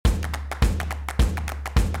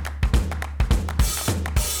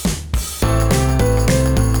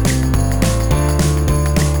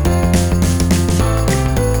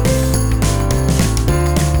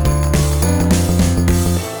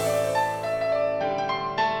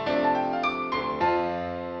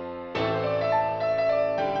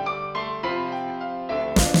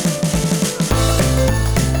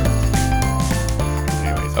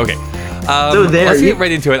Okay. So there, let's get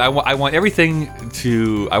right into it. I want everything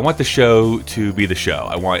to. I want the show to be the show.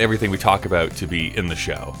 I want everything we talk about to be in the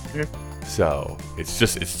show. So it's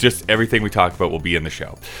just everything we talk about will be in the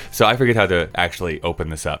show. So I forget how to actually open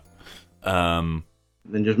this up. Then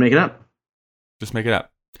just make it up. Just make it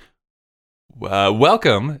up.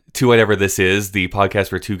 Welcome to whatever this is, the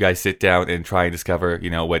podcast where two guys sit down and try and discover,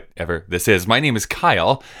 whatever this is. My name is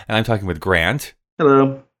Kyle, and I'm talking with Grant.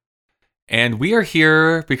 Hello. And we are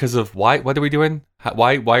here because of why? What are we doing?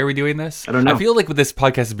 Why are we doing this? I don't know. I feel like this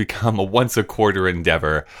podcast has become a once a quarter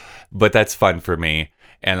endeavor, but that's fun for me.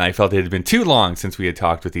 And I felt it had been too long since we had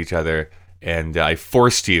talked with each other, and I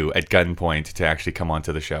forced you at gunpoint to actually come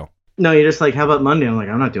onto the show. No, you're just like, how about Monday? I'm like,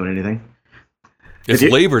 I'm not doing anything. It's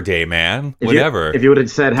Labor Day, man. Whatever. If you would have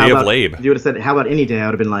said, how about Labe. If you would have said, how about any day? I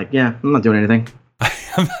would have been like, yeah, I'm not doing anything.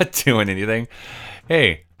 I'm not doing anything.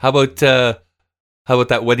 Hey, how about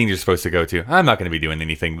that wedding you're supposed to go to? I'm not going to be doing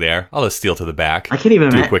anything there. I'll just steal to the back. I can't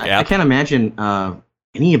even. Do a quick app. I can't imagine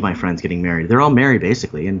any of my friends getting married. They're all married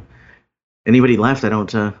basically, and anybody left, I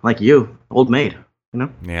don't like you, old maid. You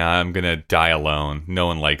know? Yeah, I'm gonna die alone. No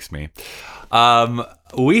one likes me. I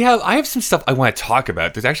have some stuff I want to talk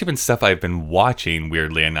about. There's actually been stuff I've been watching,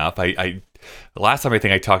 weirdly enough. The last time I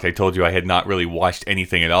think I talked, I told you I had not really watched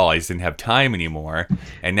anything at all. I just didn't have time anymore.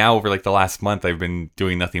 And now over like the last month, I've been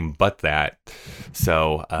doing nothing but that.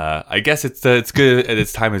 So I guess it's good at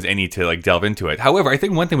its time as any to like delve into it. However, I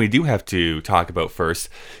think one thing we do have to talk about first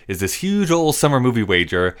is this huge old summer movie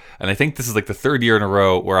wager. And I think this is like the third year in a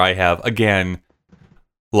row where I have, again,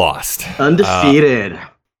 lost. Undefeated.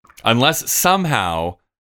 Unless somehow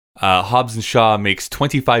Hobbs & Shaw makes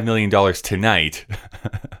 $25 million tonight,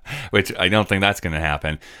 which I don't think that's going to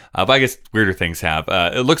happen. But I guess weirder things have.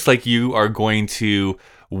 It looks like you are going to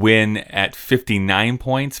win at 59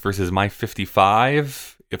 points versus my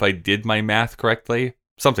 55, if I did my math correctly.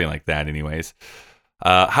 Something like that, anyways.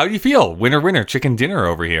 How do you feel? Winner, chicken dinner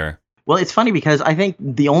over here. Well, it's funny because I think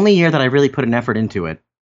the only year that I really put an effort into it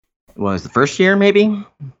was the first year, maybe.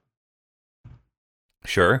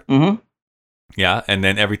 Sure. Mm-hmm. Yeah, and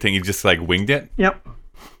then everything you just like winged it. Yep.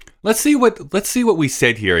 Let's see what we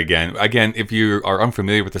said here again. Again, if you are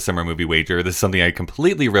unfamiliar with the summer movie wager, this is something I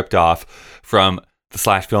completely ripped off from the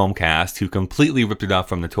Slash Filmcast, who completely ripped it off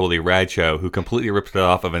from the Totally Rad Show, who completely ripped it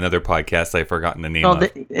off of another podcast I've forgotten the name of.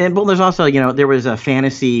 Well, there's also, there was a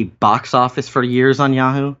fantasy box office for years on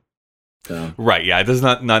Yahoo. So. Right, yeah, it is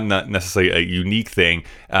not necessarily a unique thing.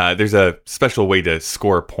 There's a special way to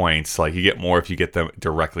score points. Like, you get more if you get them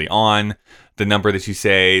directly on the number that you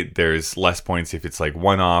say. There's less points if it's like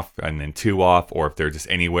one off and then two off, or if they're just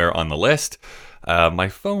anywhere on the list. My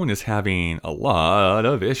phone is having a lot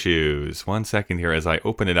of issues. 1 second here as I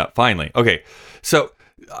open it up. Finally. Okay, so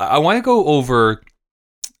I want to go over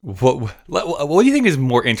what do you think is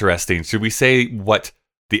more interesting? Should we say what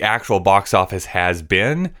the actual box office has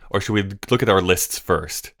been, or should we look at our lists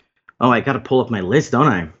first? Oh, I got to pull up my list, don't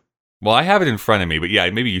I? Well, I have it in front of me, but yeah,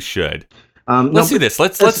 maybe you should. Let's do this.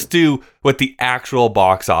 Let's do what the actual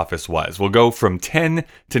box office was. We'll go from 10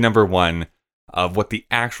 to number 1 of what the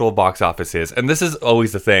actual box office is. And this is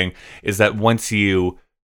always the thing, is that once you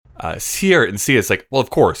hear it and see it, it's like, well, of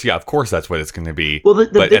course that's what it's going to be. Well,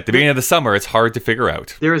 but at the beginning of the summer, it's hard to figure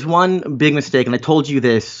out. There is one big mistake, and I told you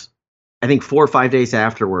this, I think 4 or 5 days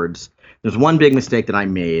afterwards. There's one big mistake that I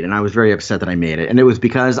made, and I was very upset that I made it. And it was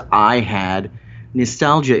because I had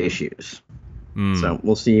nostalgia issues. So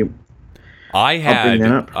we'll see. I had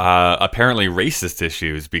apparently racist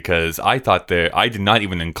issues because I thought that I did not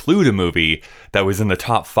even include a movie that was in the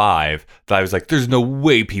top 5 that I was like, there's no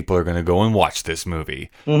way people are going to go and watch this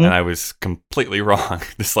movie. Mm-hmm. And I was completely wrong.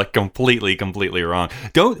 Just like completely wrong.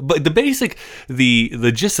 But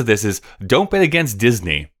the gist of this is don't bet against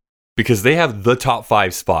Disney because they have the top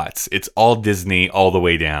 5 spots. It's all Disney all the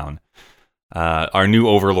way down. Our new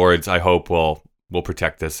overlords, I hope, will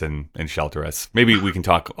protect us and shelter us. Maybe we can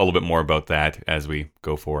talk a little bit more about that as we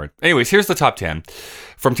go forward. Anyways, here's the top 10.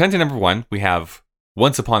 From 10 to number 1, we have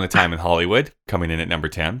Once Upon a Time in Hollywood coming in at number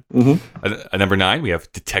 10. Mm-hmm. At number 9, we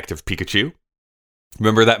have Detective Pikachu.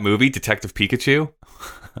 Remember that movie, Detective Pikachu?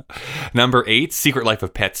 Number 8, Secret Life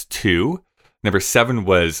of Pets 2. Number 7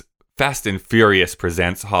 was Fast and Furious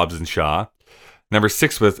Presents Hobbs & Shaw. Number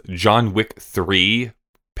 6 was John Wick 3,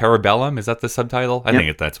 Parabellum, is that the subtitle? I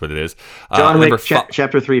think that's what it is. John Wick,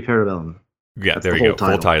 Chapter 3, Parabellum. Yeah, that's there you go.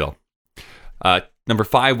 Full title. Number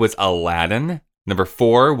 5 was Aladdin. Number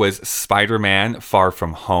 4 was Spider-Man Far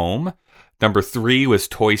From Home. Number 3 was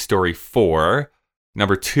Toy Story 4.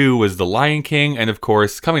 Number 2 was The Lion King. And of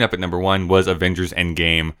course, coming up at number 1 was Avengers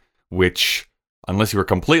Endgame, which, unless you were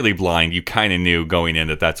completely blind, you kind of knew going in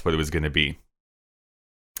that that's what it was going to be.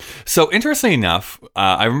 So interestingly enough,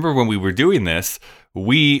 I remember when we were doing this,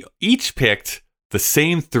 we each picked the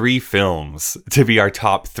same 3 films to be our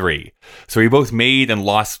top 3. So we both made and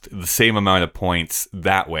lost the same amount of points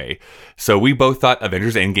that way. So we both thought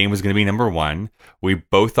Avengers Endgame was going to be number 1. We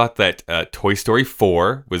both thought that Toy Story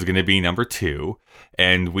 4 was going to be number 2.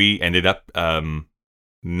 And we ended up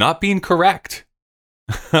not being correct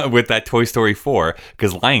with that Toy Story 4,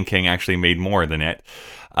 because Lion King actually made more than it.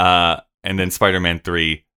 And then Spider-Man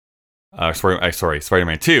 3...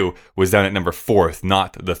 Spider-Man 2 was down at number 4th,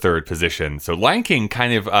 not the 3rd position. So Lion King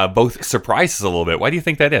kind of both surprises a little bit. Why do you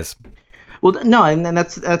think that is? Well, no, and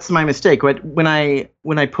that's my mistake. But when I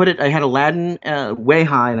put it, I had Aladdin way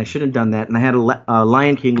high, and I should have done that. And I had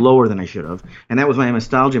Lion King lower than I should have, and that was my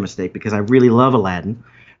nostalgia mistake because I really love Aladdin.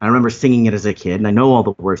 I remember singing it as a kid, and I know all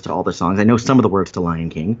the words to all the songs. I know some of the words to Lion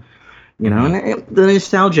King, and the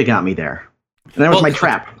nostalgia got me there. And that was my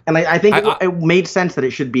trap. And I think it made sense that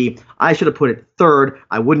it should be, I should have put it 3rd.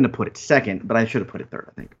 I wouldn't have put it 2nd, but I should have put it 3rd,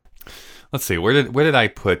 I think. Let's see. Where did I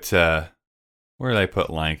put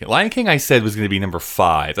Lion King? Lion King I said was going to be number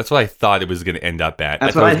 5. That's what I thought it was going to end up at.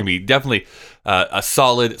 I thought it was going to be definitely a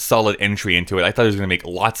solid entry into it. I thought it was going to make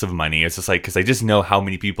lots of money. It's just like, because I just know how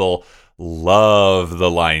many people love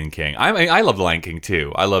The Lion King. I love The Lion King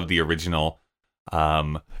too. I love the original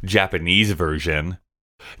Japanese version.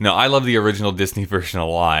 No, I love the original Disney version a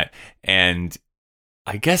lot. And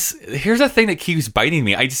I guess here's the thing that keeps biting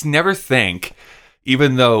me. I just never think,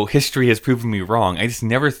 even though history has proven me wrong, I just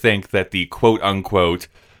never think that the quote-unquote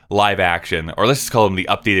live action, or let's just call them the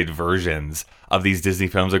updated versions of these Disney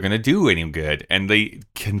films, are going to do any good. And they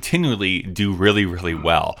continually do really, really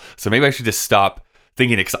well. So maybe I should just stop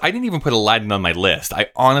thinking it, because I didn't even put Aladdin on my list.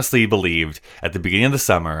 I honestly believed at the beginning of the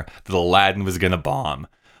summer that Aladdin was going to bomb.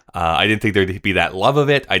 I didn't think there'd be that love of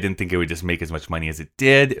it. I didn't think it would just make as much money as it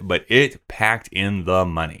did, but it packed in the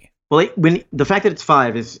money. Well, when the fact that it's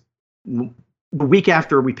 5 is the week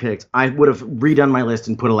after we picked, I would have redone my list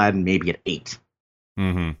and put Aladdin maybe at 8.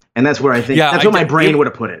 Mm-hmm. And that's where I think that's what my brain would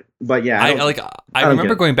have put it. But yeah, I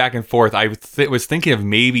remember going back and forth. I was thinking of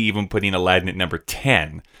maybe even putting Aladdin at number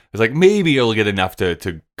 10. I was like, maybe it'll get enough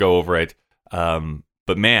to go over it.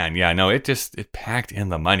 But man, yeah, no, it packed in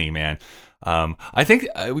the money, man. I think.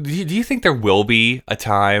 Do you think there will be a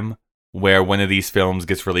time where one of these films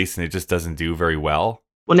gets released and it just doesn't do very well?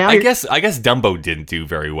 Well, now I guess Dumbo didn't do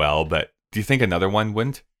very well, but do you think another one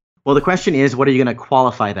wouldn't? Well, the question is, what are you going to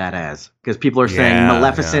qualify that as? Because people are saying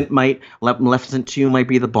Maleficent 2 might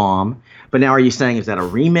be the bomb, but now are you saying, is that a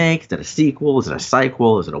remake? Is that a sequel? Is it a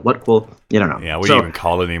sequel? Is it a whatquel? You don't know. Yeah, what do you even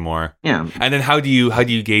call it anymore? Yeah. And then how do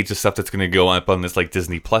you gauge the stuff that's going to go up on this like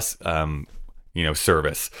Disney Plus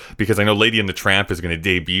service? Because I know Lady and the Tramp is going to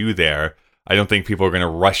debut there. I don't think people are going to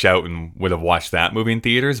rush out and would have watched that movie in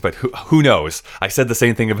theaters, but who knows? I said the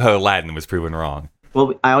same thing about Aladdin, was proven wrong.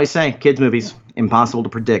 Well, I always say kids movies, impossible to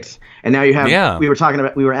predict. And now you have, we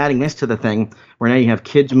were adding this to the thing where now you have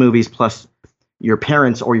kids movies plus your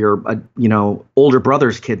parents or your, older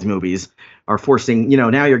brother's kids movies are forcing,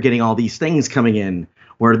 now you're getting all these things coming in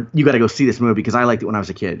where you got to go see this movie because I liked it when I was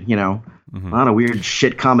a kid, Mm-hmm. A lot of weird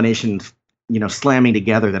shit combinations, slamming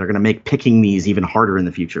together that are going to make picking these even harder in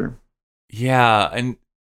the future. Yeah. And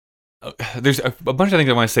there's a bunch of things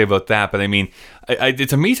I want to say about that, but I mean,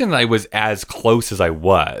 it's amazing that I was as close as I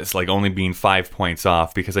was, like only being 5 points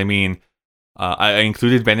off, because I mean, I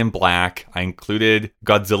included Men in Black, I included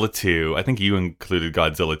Godzilla 2, I think you included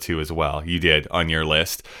Godzilla 2 as well, you did on your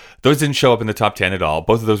list. Those didn't show up in the top 10 at all,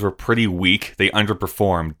 both of those were pretty weak, they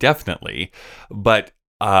underperformed, definitely, but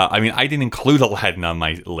I didn't include Aladdin on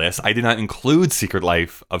my list. I did not include Secret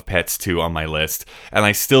Life of Pets 2 on my list, and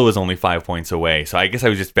I still was only 5 points away. So I guess I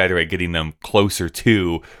was just better at getting them closer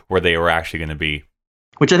to where they were actually going to be.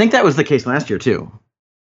 Which I think that was the case last year too.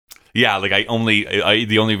 Yeah, like the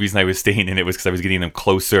only reason I was staying in it was because I was getting them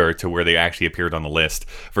closer to where they actually appeared on the list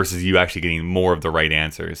versus you actually getting more of the right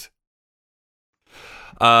answers.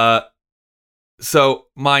 So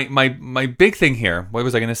my big thing here, what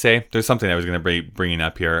was I going to say? There's something I was going to be bringing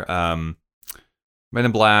up here. Men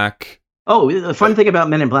in Black. Oh, the fun thing about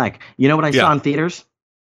Men in Black. You know what I saw in theaters?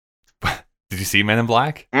 Did you see Men in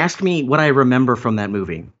Black? Ask me what I remember from that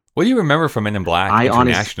movie. What do you remember from Men in Black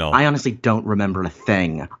International? I honestly don't remember a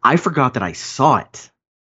thing. I forgot that I saw it.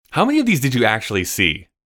 How many of these did you actually see?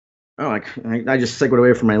 Oh, I just segued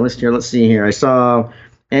away from my list here. Let's see here. I saw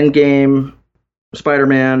Endgame,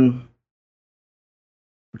 Spider-Man,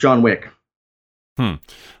 John Wick.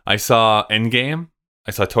 I saw Endgame.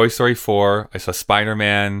 I saw Toy Story 4. I saw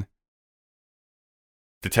Spider-Man,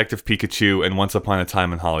 Detective Pikachu, and Once Upon a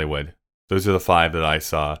Time in Hollywood. Those are the 5 that I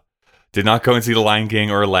saw. Did not go and see The Lion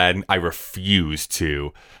King or Aladdin. I refuse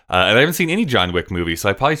to. And I haven't seen any John Wick movies, so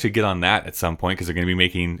I probably should get on that at some point because they're going to be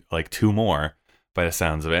making like 2 more by the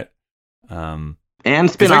sounds of it. And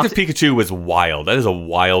spin-offs. Detective Pikachu was wild. That is a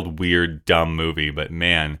wild, weird, dumb movie, but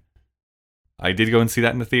man, I did go and see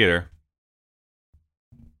that in the theater.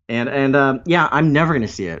 And yeah, I'm never going to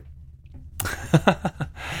see it.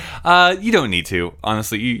 You don't need to.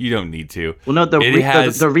 Honestly, you don't need to. Well, no,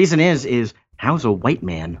 the reason is how's a white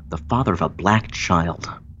man the father of a black child?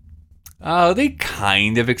 Oh, they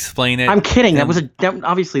kind of explain it. I'm kidding.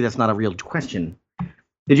 Obviously that's not a real question.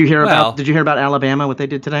 Did you hear about Alabama? What they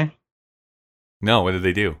did today? No, what did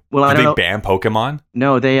they do? Well, did they ban Pokemon?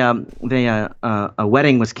 No, a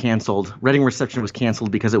wedding was canceled. Wedding reception was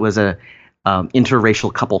canceled because it was a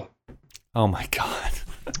interracial couple. Oh my God.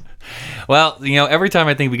 Well, every time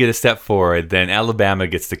I think we get a step forward, then Alabama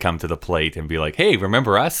gets to come to the plate and be like, "Hey,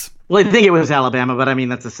 remember us?" Well, I think it was Alabama, but I mean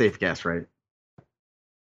that's a safe guess, right?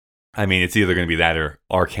 I mean, it's either going to be that or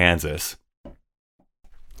Arkansas.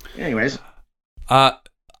 Anyways, I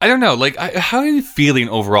don't know. Like, how are you feeling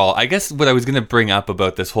overall? I guess what I was going to bring up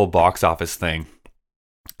about this whole box office thing,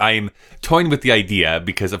 I'm toying with the idea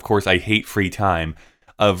because, of course, I hate free time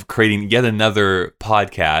of creating yet another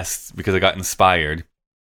podcast because I got inspired.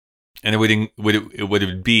 And it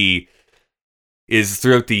would be is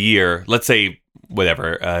throughout the year, let's say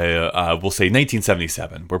whatever, we'll say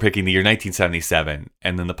 1977. We're picking the year 1977,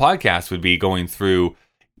 and then the podcast would be going through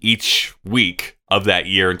each week of that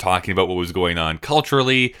year and talking about what was going on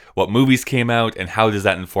culturally, what movies came out, and how does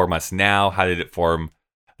that inform us now? How did it form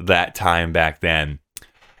that time back then?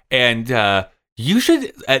 And you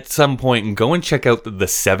should at some point go and check out the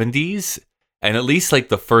 70s and at least like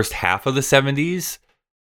the first half of the 70s.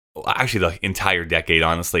 Actually, the entire decade,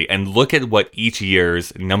 honestly, and look at what each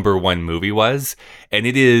year's number one movie was, and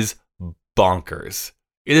it is bonkers.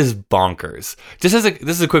 It is bonkers. This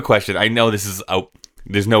is a quick question. I know this is out.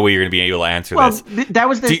 There's no way you're going to be able to answer this. That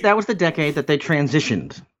was the decade that they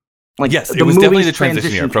transitioned. Like, yes, it was definitely the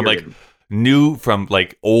transition year from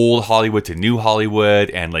like old Hollywood to new Hollywood,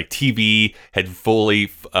 and like TV had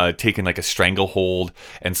fully taken like a stranglehold,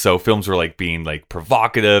 and so films were like being like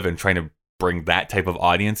provocative and trying to bring that type of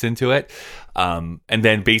audience into it, and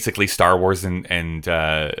then basically Star Wars and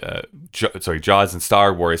Jaws and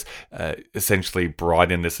Star Wars essentially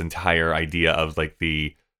brought in this entire idea of like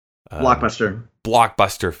the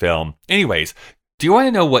blockbuster film. Anyways, do you want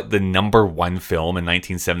to know what the number one film in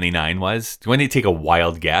 1979 was? Do you want to take a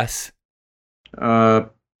wild guess?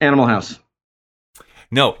 Animal House.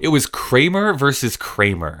 No, it was Kramer versus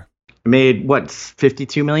Kramer. Made what,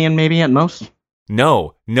 52 million maybe at most?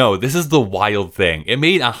 No, this is the wild thing. It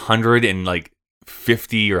made $150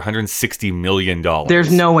 or $160 million.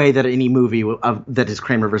 There's no way that any movie that is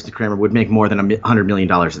Kramer versus Kramer would make more than $100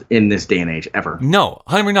 million in this day and age ever. No,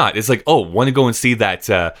 100% not. It's like, want to go and see that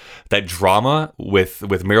drama with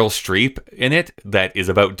Meryl Streep in it that is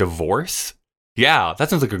about divorce? Yeah, that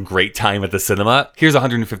sounds like a great time at the cinema. Here's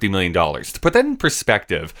 $150 million. To put that in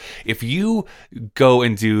perspective, if you go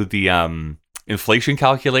and do the inflation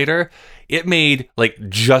calculator, it made like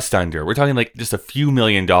just under, we're talking like just a few $1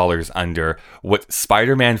 million under what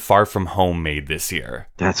Spider-Man Far From Home made this year.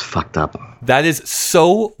 That's fucked up. That is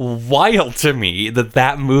so wild to me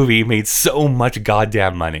that movie made so much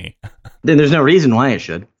goddamn money. Then there's no reason why it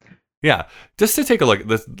should. Yeah, just to take a look at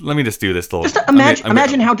this, let me just do this little... Just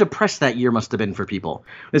imagine how depressed that year must have been for people.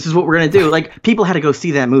 This is what we're going to do. Like, people had to go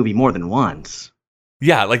see that movie more than once.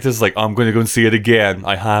 Yeah, like this is like, I'm going to go and see it again.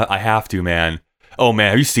 I have to, man. Oh, man,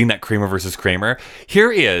 have you seen that Kramer versus Kramer?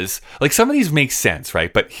 Here is, like, some of these make sense,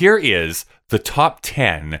 right? But here is the top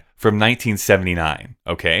 10 from 1979,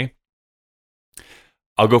 okay?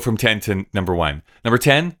 I'll go from 10 to number 1. Number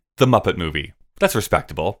 10, The Muppet Movie. That's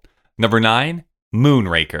respectable. Number 9,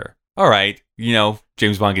 Moonraker. All right,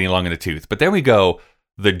 James Bond getting long in the tooth. But then we go,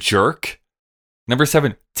 The Jerk. Number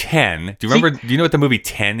 7, 10. Do you know what the movie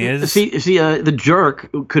 10 is? See, The Jerk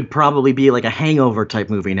could probably be like a Hangover type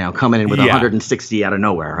movie now, coming in with 160 out of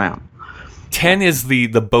nowhere. Wow. 10 is the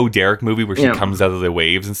Bo Derek movie where she comes out of the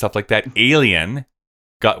waves and stuff like that. Alien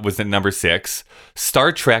was at number 6.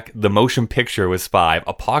 Star Trek, the motion picture, was 5.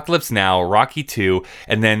 Apocalypse Now, Rocky 2,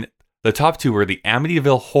 and then the top 2 were the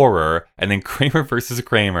Amityville Horror and then Kramer versus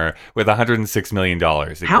Kramer with $106 million it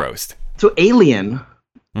grossed. So Alien...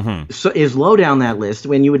 Mm-hmm. So is low down that list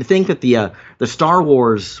when you would think that the Star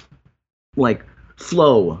Wars like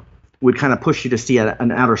flow would kind of push you to see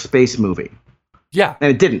an outer space movie. Yeah, and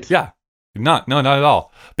it didn't. Yeah, not at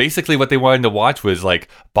all. Basically, what they wanted to watch was like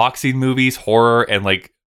boxing movies, horror, and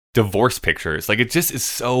like divorce pictures. Like it just is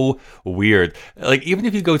so weird. Like even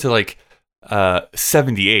if you go to like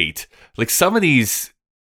 78. Like some of these,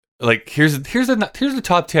 like here's the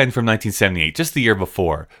top 10 from 1978, just the year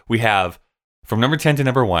before. We have from number 10 to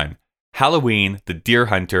number 1, Halloween, The Deer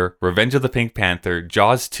Hunter, Revenge of the Pink Panther,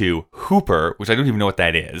 Jaws 2, Hooper, which I don't even know what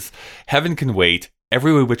that is, Heaven Can Wait,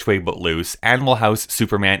 Every Which Way But Loose, Animal House,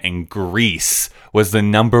 Superman, and Grease was the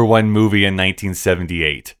number 1 movie in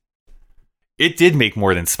 1978. It did make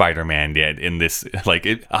more than Spider-Man did in this, like,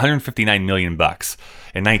 $159 million in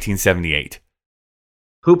 1978.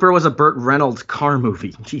 Hooper was a Burt Reynolds car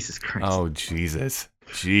movie. Jesus Christ. Oh, Jesus.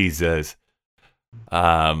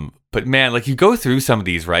 But man, like, you go through some of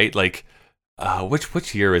these, right? Like,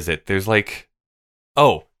 which year is it? There's like,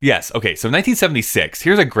 oh, yes. Okay, so 1976.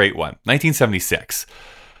 Here's a great one. 1976.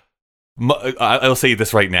 I'll say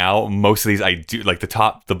this right now. Most of these I do, like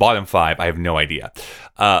the bottom 5, I have no idea.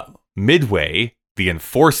 Midway, The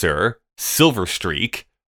Enforcer, Silver Streak,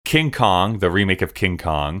 King Kong, the remake of King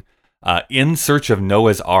Kong, In Search of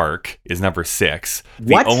Noah's Ark is number 6.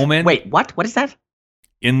 What? The Omen. Wait, what? What is that?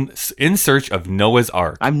 In Search of Noah's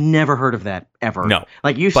Ark. I've never heard of that ever. No.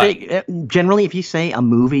 Like you say, generally, if you say a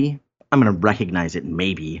movie, I'm going to recognize it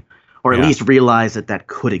maybe, or at least realize that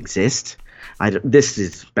could exist. This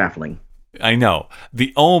is baffling. I know.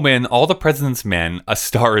 The Omen, All the President's Men, A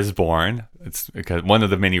Star is Born. It's because one of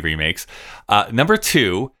the many remakes. Number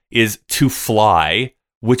 2 is To Fly,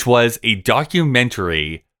 which was a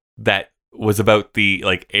documentary that was about the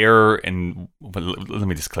air and let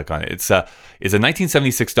me just click on it. It's a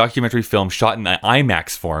 1976 documentary film shot in an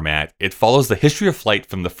IMAX format. It follows the history of flight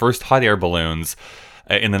from the first hot air balloons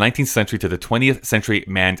in the 19th century to the 20th century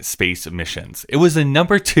manned space missions. It was the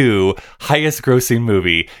number 2 highest grossing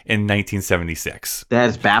movie in 1976. That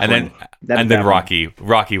is baffling. And then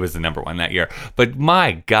Rocky was the number 1 that year. But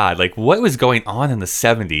my God, like what was going on in the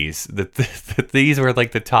 70s that these were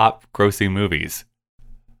like the top grossing movies?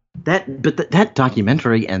 That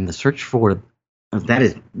documentary and the search for that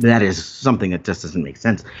is something that just doesn't make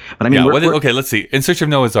sense. But I mean, okay, let's see. In Search of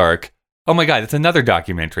Noah's Ark. Oh my God, it's another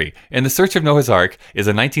documentary. In the Search of Noah's Ark is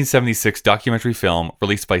a 1976 documentary film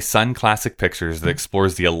released by Sun Classic Pictures that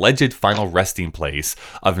explores the alleged final resting place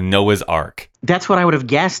of Noah's Ark. That's what I would have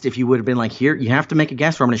guessed if you would have been like, here, you have to make a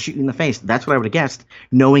guess or I'm going to shoot you in the face. That's what I would have guessed,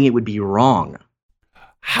 knowing it would be wrong.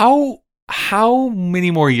 How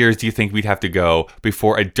many more years do you think we'd have to go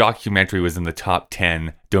before a documentary was in the top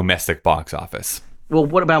 10 domestic box office? Well,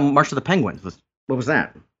 what about March of the Penguins? What was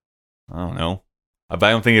that? I don't know. But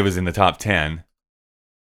I don't think it was in the top 10.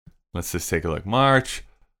 Let's just take a look. March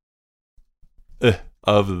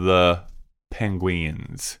of the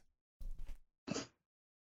Penguins.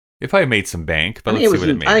 It probably made some bank, but let's see what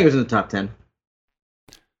it made. I think it was in the top 10.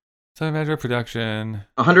 Sun Measure production.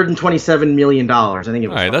 $127 million. I think it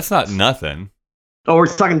was. All right, that's not nothing. Oh, we're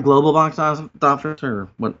talking global box office or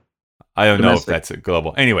what? I don't know if that's a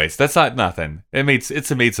global. Anyways, that's not nothing. It made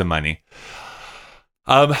some money.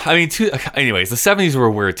 Anyways, the 70s were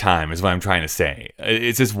a weird time, is what I'm trying to say.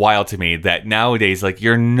 It's just wild to me that nowadays, like,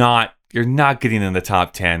 you're not getting in the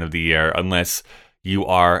top 10 of the year unless you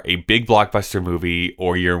are a big blockbuster movie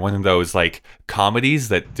or you're one of those like comedies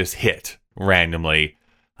that just hit randomly,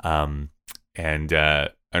 and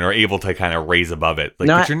are able to kind of raise above it. Like,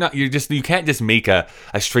 but you can't just make a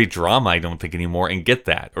straight drama, I don't think, anymore and get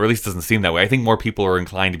that, or at least it doesn't seem that way. I think more people are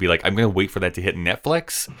inclined to be like, I'm going to wait for that to hit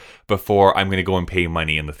Netflix before I'm going to go and pay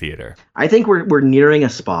money in the theater. I think we're nearing a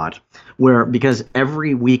spot where, because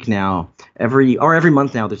every week now, every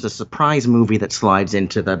month now, there's a surprise movie that slides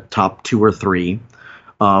into the top 2 or 3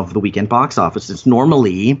 of the weekend box office. It's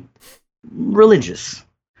normally religious.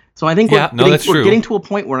 So I think we're getting to a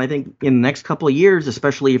point where I think in the next couple of years,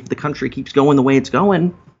 especially if the country keeps going the way it's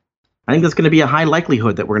going, I think there's going to be a high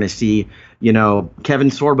likelihood that we're going to see,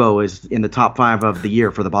 Kevin Sorbo is in the top 5 of the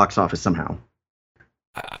year for the box office somehow.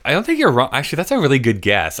 I don't think you're wrong. Actually, that's a really good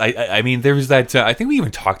guess. I mean, there was that, I think we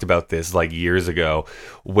even talked about this like years ago,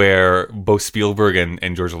 where both Spielberg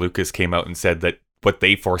and George Lucas came out and said that what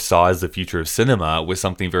they foresaw as the future of cinema was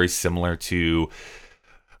something very similar to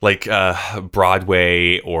like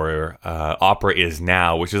Broadway or opera is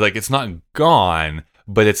now, which is like, it's not gone,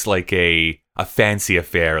 but it's like a fancy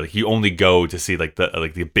affair. Like, you only go to see like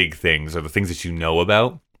the big things or the things that you know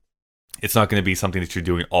about. It's not going to be something that you're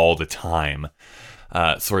doing all the time,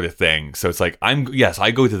 sort of thing. So it's like, I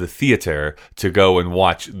go to the theater to go and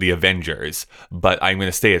watch The Avengers, but I'm going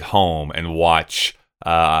to stay at home and watch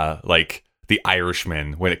like The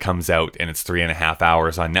Irishman when it comes out and it's 3.5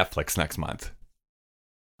 hours on Netflix next month.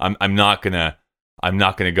 I'm not gonna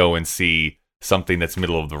go and see something that's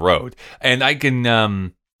middle of the road. And I can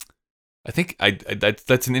I think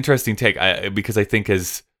that's an interesting take, because I think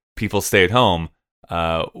as people stay at home,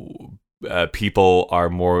 people are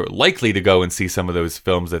more likely to go and see some of those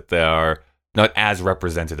films that they are not as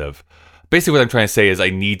representative. Basically, what I'm trying to say is I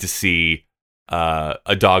need to see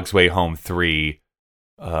A Dog's Way Home 3.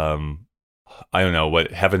 I don't know,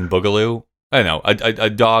 what, Heaven Boogaloo? I don't know, a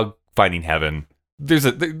dog finding heaven.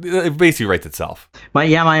 It basically writes itself. My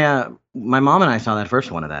mom and I saw that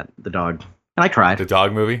first one of that, The Dog, and I cried. The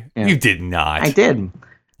dog movie? Yeah. You did not. I did.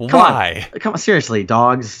 Why? Come on, seriously,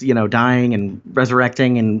 dogs, dying and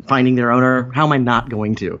resurrecting and finding their owner. How am I not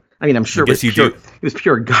going to? I mean, I'm sure it was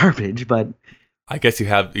pure garbage, but I guess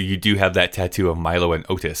you do have that tattoo of Milo and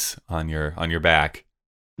Otis on your back.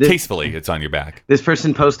 Tastefully, it's on your back. This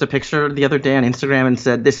person posted a picture the other day on Instagram and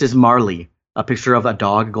said, "This is Marley," a picture of a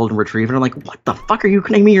dog, a golden retriever. And I'm like, what the fuck are you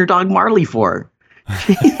naming your dog Marley for?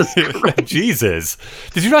 Jesus Christ. Jesus.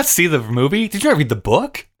 Did you not see the movie? Did you not read the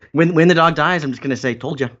book? When the dog dies, I'm just going to say,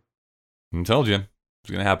 told you. I told you. It's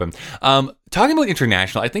going to happen. Talking about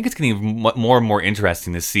international, I think it's getting more and more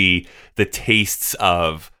interesting to see the tastes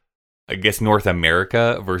of, I guess, North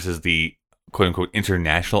America versus the quote-unquote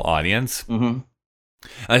international audience. Mm-hmm. And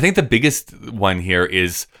I think the biggest one here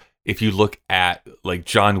is if you look at like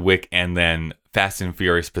John Wick and then Fast and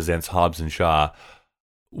Furious presents Hobbs and Shaw,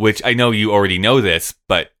 which I know you already know this,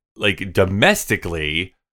 but like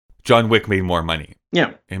domestically, John Wick made more money.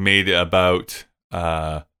 Yeah. It made about,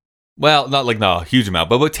 not a huge amount,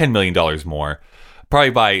 but about $10 million more.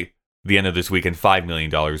 Probably by the end of this weekend, $5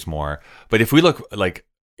 million more. But if we look like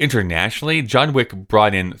internationally, John Wick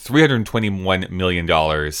brought in $321 million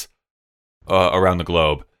around the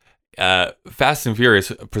globe. Fast and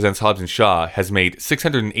Furious presents Hobbs and Shaw has made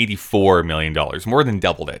 $684 million, more than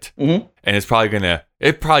doubled it. Mm-hmm. And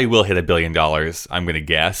it probably will hit $1 billion, I'm going to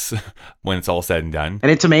guess, when it's all said and done.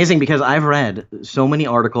 And it's amazing because I've read so many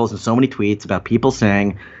articles and so many tweets about people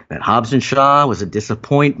saying that Hobbs and Shaw was a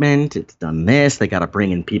disappointment. It's done this. They got to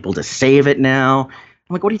bring in people to save it now.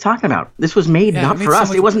 I'm like, what are you talking about? This was made not for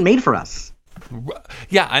us. It wasn't made for us.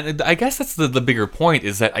 Yeah, and I guess that's the bigger point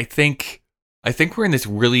is that I think we're in this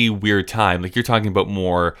really weird time. Like you're talking about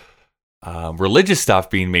more religious stuff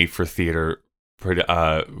being made for theater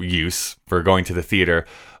use, for going to the theater.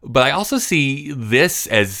 But I also see this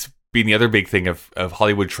as being the other big thing of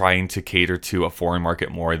Hollywood trying to cater to a foreign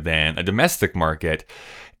market more than a domestic market.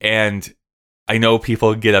 And I know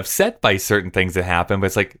people get upset by certain things that happen, but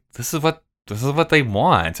it's like, this is what they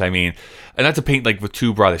want. I mean, and not to paint like with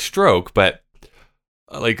too broad a stroke, but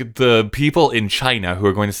like the people in China who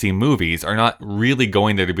are going to see movies are not really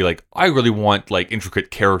going there to be like, I really want like intricate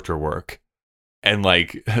character work and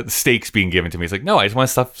like stakes being given to me. It's like, no, I just want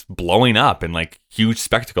stuff blowing up and like huge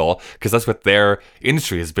spectacle because that's what their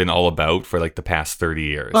industry has been all about for like the past 30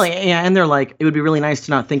 years. Well, yeah, and they're like, it would be really nice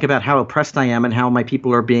to not think about how oppressed I am and how my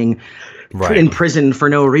people are being put in prison for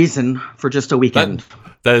no reason for just a weekend.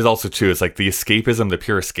 That is also true. It's like the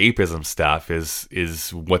pure escapism stuff is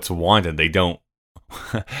what's wanted. They don't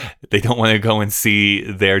want to go and see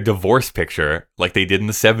their divorce picture like they did in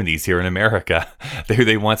the 70s here in America.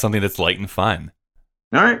 They want something that's light and fun.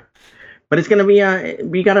 All right. But it's going to be,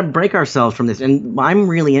 we got to break ourselves from this. And I'm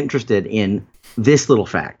really interested in this little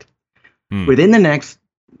fact. Within the next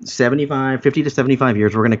 50 to 75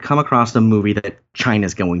 years, we're going to come across a movie that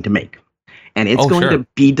China's going to make. And it's going to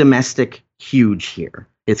be domestic huge here.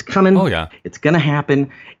 It's coming. Oh, yeah. It's going to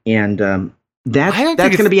happen. And that's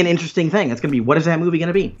going to be an interesting thing. That's going to be, what is that movie going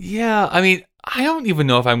to be? Yeah, I mean, I don't even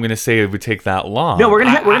know if I'm going to say it would take that long. No, we're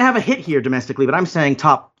going to have a hit here domestically, but I'm saying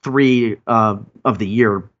top 3 of the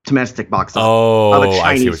year domestic box office of a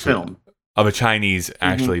Chinese film. Of a Chinese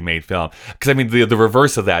actually made film. Because, I mean, the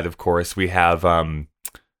reverse of that, of course, we have, I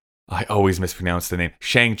always mispronounce the name,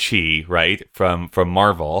 Shang-Chi, right, from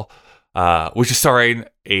Marvel, which is starring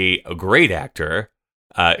a great actor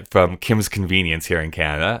from Kim's Convenience here in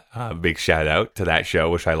Canada. Big shout out to that show,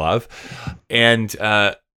 which I love. And,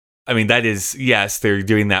 I mean, that is, yes, they're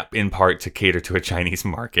doing that in part to cater to a Chinese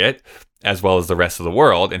market, as well as the rest of the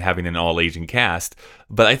world, and having an all-Asian cast.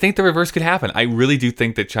 But I think the reverse could happen. I really do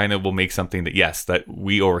think that China will make something that, yes, that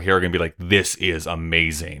we over here are going to be like, this is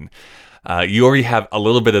amazing. You already have a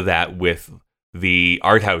little bit of that with the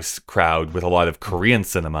art house crowd with a lot of Korean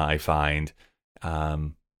cinema, I find.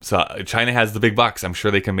 So China has the big bucks. I'm sure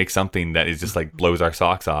they can make something that is just like blows our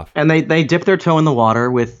socks off. And they dip their toe in the water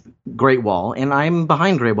with Great Wall, and I'm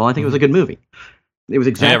behind Great Wall. I think it was a good movie. It was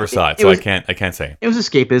exactly. I never saw it, so I can't say. It was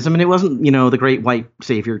escapism, and it wasn't, the great white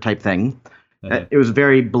savior type thing. It was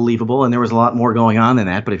very believable, and there was a lot more going on than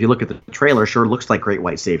that. But if you look at the trailer, sure looks like great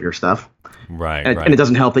white savior stuff. Right. And it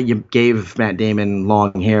doesn't help that you gave Matt Damon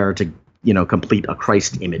long hair to, complete a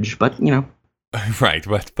Christ image. But Right,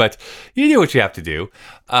 but you do what you have to do.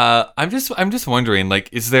 I'm just wondering, like,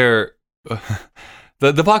 is there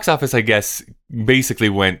the box office, I guess, basically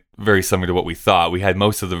went very similar to what we thought. We had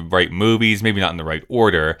most of the right movies, maybe not in the right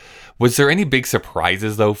order. Was there any big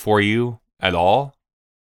surprises, though, for you at all?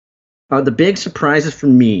 The big surprises for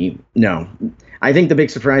me, no. I think the big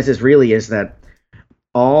surprises really is that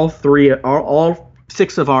all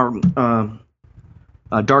six of our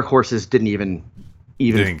dark horses didn't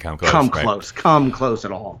come close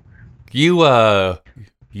at all. You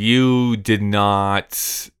did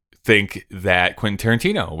not think that Quentin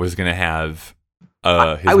Tarantino was going to have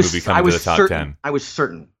his movie come to the top 10. I was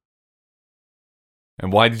certain.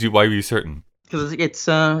 And why were you certain? Because it's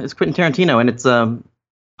Quentin Tarantino and it's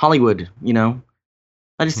Hollywood, you know.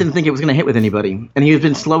 I just didn't think it was going to hit with anybody. And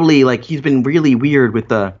he's been really weird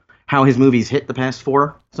with how his movies hit the past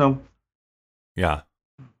 4. So yeah.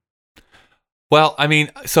 Well, I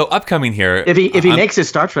mean, so upcoming here. If he makes his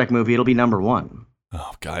Star Trek movie, it'll be number 1.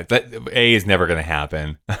 Oh God, that is never going to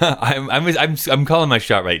happen. I'm calling my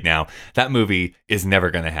shot right now. That movie is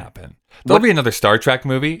never going to happen. There'll be another Star Trek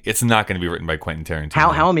movie. It's not going to be written by Quentin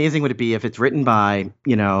Tarantino. How amazing would it be if it's written by,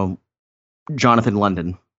 you know, Jonathan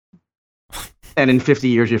London, and in 50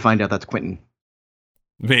 years you find out that's Quentin?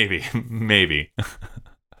 Maybe.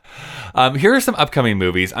 Here are some upcoming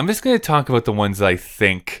movies. I'm just going to talk about the ones that I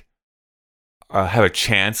think have a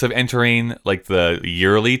chance of entering like the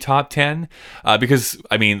yearly top 10, because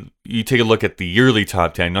I mean, you take a look at the yearly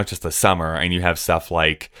top 10, not just the summer, and you have stuff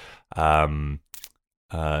like Captain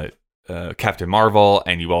Marvel,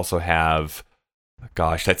 and you also have,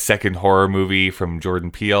 gosh, that second horror movie from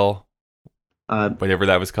Jordan Peele, whatever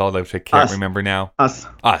that was called, which I can't remember now.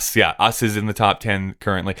 Us, yeah, Us is in the top 10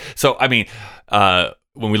 currently. So I mean,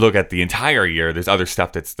 when we look at the entire year, there's other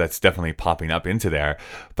stuff that's definitely popping up into there.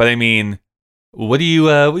 But I mean, what do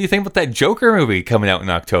you think about that Joker movie coming out in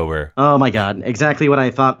October? Oh my God, exactly what I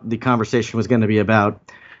thought the conversation was going to be about.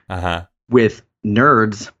 With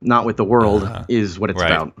nerds, not with the world, is what it's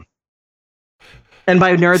about. And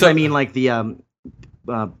by nerds, I mean like the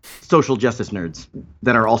social justice nerds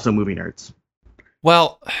that are also movie nerds.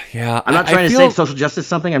 Well, yeah. I'm not trying to say social justice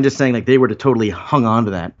something. I'm just saying like they were totally hung on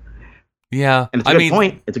to that. Yeah, and it's a good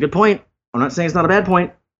point. It's a good point. I'm not saying it's not a bad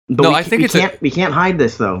point. But no, I think we can't hide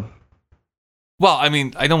this though. Well, I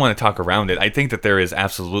mean, I don't want to talk around it. I think that there is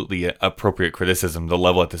absolutely appropriate criticism to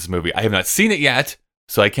level at this movie. I have not seen it yet,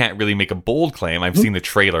 so I can't really make a bold claim. I've seen the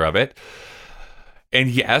trailer of it. And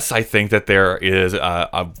yes, I think that there is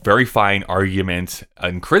a very fine argument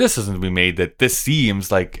and criticism to be made that this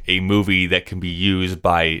seems like a movie that can be used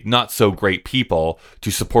by not so great people to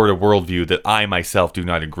support a worldview that I myself do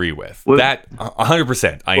not agree with. Well, that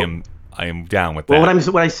 100%, I am down with that.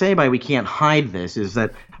 Well, what I say by we can't hide this is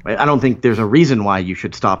that I don't think there's a reason why you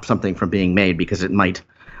should stop something from being made because it might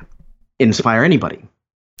inspire anybody.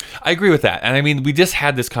 I agree with that. And I mean, we just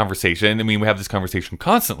had this conversation. I mean, we have this conversation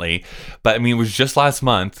constantly. But I mean, it was just last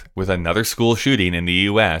month with another school shooting in the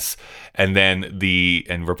U.S. And then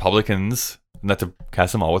and Republicans, not to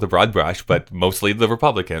cast them all with a broad brush, but mostly the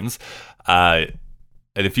Republicans,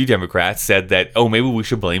 and a few Democrats said that, oh, maybe we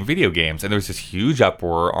should blame video games. And there was this huge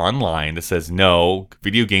uproar online that says, no,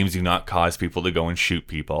 video games do not cause people to go and shoot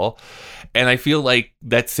people. And I feel like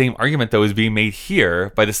that same argument, though, is being made here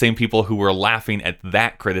by the same people who were laughing at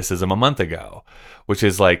that criticism a month ago, which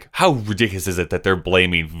is like, how ridiculous is it that they're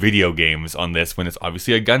blaming video games on this when it's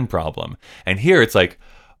obviously a gun problem? And here it's like,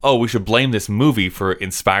 oh, we should blame this movie for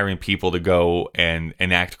inspiring people to go and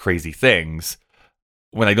enact crazy things,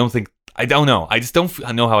 when I don't know. I just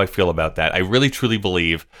don't know how I feel about that. I really truly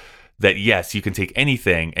believe that, yes, you can take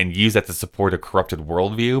anything and use that to support a corrupted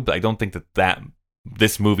worldview, but I don't think that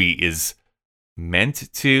this movie is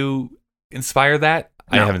meant to inspire that.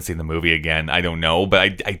 No. I haven't seen the movie again. I don't know,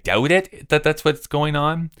 but I doubt it that that's what's going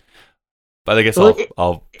on. But I guess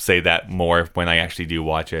I'll say that more when I actually do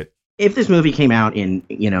watch it. If this movie came out in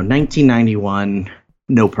 1991,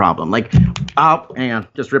 no problem. Like, hang on,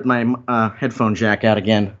 just ripped my headphone jack out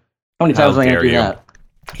again. How many times am I going to do that?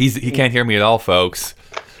 He can't hear me at all, folks.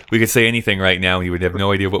 We could say anything right now, and he would have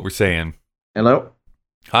no idea what we're saying. Hello?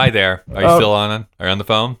 Hi there. Are you still on? Are you on the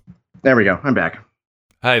phone? There we go. I'm back.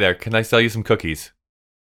 Hi there. Can I sell you some cookies?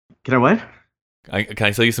 Can I what? Can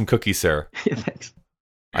I sell you some cookies, sir? Yeah, thanks.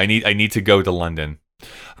 I need to go to London.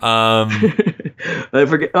 I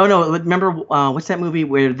forget. Oh no! Remember what's that movie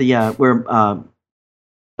where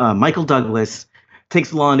Michael Douglas takes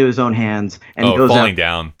the law into his own hands and goes falling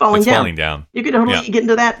down. Falling down. You could totally get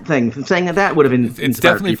into that thing, saying that would have been. It's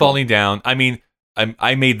definitely people. Falling down. I mean,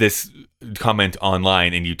 I made this comment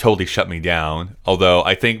online and you totally shut me down. Although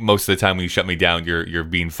I think most of the time when you shut me down, you're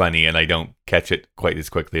being funny and I don't catch it quite as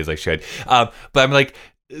quickly as I should. But I'm like,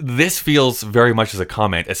 this feels very much as a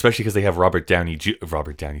comment, especially because they have Robert Downey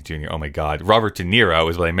Jr. Oh my God, Robert De Niro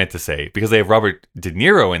is what I meant to say, because they have Robert De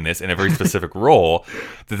Niro in this in a very specific role.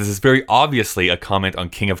 That this is very obviously a comment on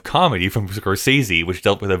King of Comedy from Scorsese, which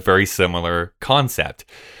dealt with a very similar concept.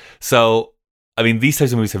 So, I mean, these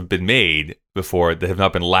types of movies have been made before that have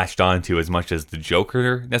not been latched onto as much as the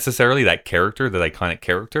Joker necessarily, that character, that iconic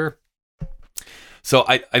character. So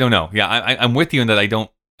I don't know. Yeah, I'm with you in that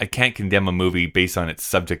I can't condemn a movie based on its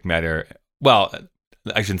subject matter. Well,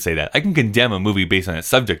 I shouldn't say that. I can condemn a movie based on its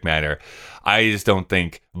subject matter. I just don't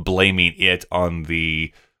think blaming it on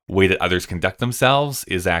the way that others conduct themselves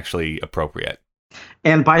is actually appropriate.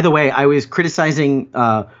 And by the way, I was criticizing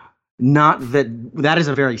not that is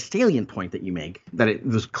a very salient point that you make, that it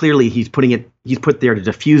was clearly he's put there to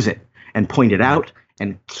diffuse it and point it out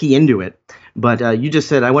and key into it. But you just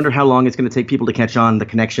said, I wonder how long it's going to take people to catch on the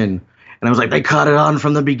connection. And I was like, they caught it on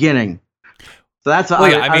from the beginning. So that's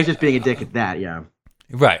I was just being a dick at that, yeah.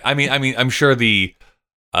 Right. I mean, I'm sure the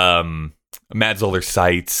Matt Zoller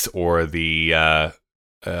Seitz or the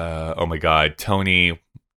oh my God, Tony,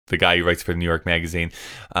 the guy who writes for the New York Magazine,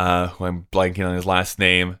 who I'm blanking on his last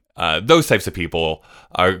name. Those types of people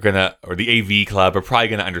are gonna, or the AV Club are probably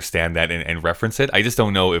gonna understand that and reference it. I just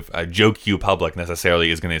don't know if a Joe Q public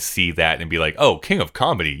necessarily is gonna see that and be like, "Oh, King of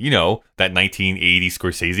Comedy," that 1980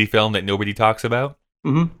 Scorsese film that nobody talks about.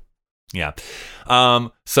 Mm-hmm. Yeah.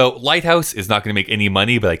 So Lighthouse is not gonna make any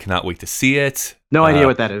money, but I cannot wait to see it. No idea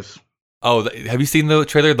what that is. Oh, have you seen the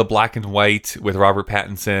trailer, the black and white with Robert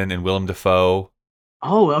Pattinson and Willem Dafoe?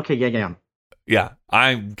 Oh, okay, yeah. Yeah,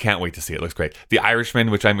 I can't wait to see it. It looks great. The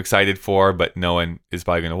Irishman, which I'm excited for, but no one is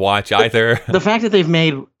probably going to watch either. The fact that they've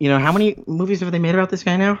made, how many movies have they made about this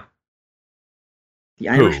guy now? The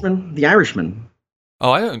Irishman? Who? The Irishman.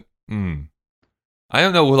 Oh, I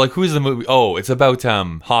don't know. Like, who's the movie? Oh, it's about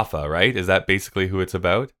Hoffa, right? Is that basically who it's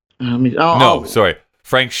about? Sorry.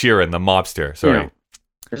 Frank Sheeran, the mobster. Sorry. Yeah.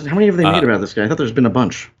 How many have they made about this guy? I thought there's been a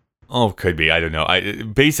bunch. Oh, could be. I don't know.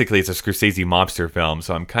 Basically, it's a Scorsese mobster film,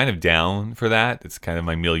 so I'm kind of down for that. It's kind of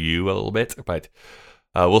my milieu a little bit, but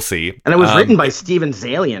we'll see. And it was written by Steven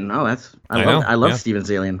Zaillian. Oh, I love Steven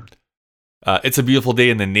Zaillian. It's a Beautiful Day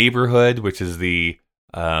in the Neighborhood, which is the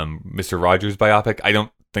Mr. Rogers biopic. I don't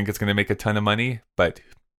think it's going to make a ton of money, but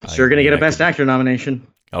sure going to get a Best Actor nomination.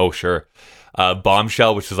 Oh, sure.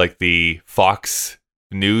 Bombshell, which is like the Fox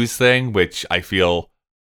News thing, which I feel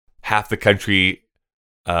half the country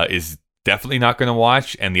is definitely not going to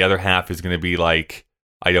watch, and the other half is going to be like,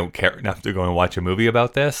 I don't care enough to go and watch a movie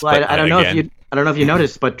about this. Well, I don't know if you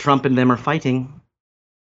noticed, but Trump and them are fighting.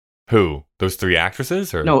 Who? Those three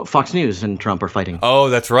actresses? Or no, Fox News and Trump are fighting. Oh,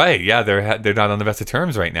 that's right. Yeah, they're not on the best of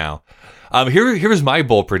terms right now. Here's my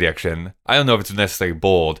bold prediction. I don't know if it's necessarily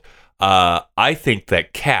bold. I think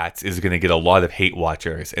that Cats is going to get a lot of hate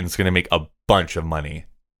watchers, and it's going to make a bunch of money.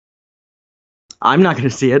 I'm not going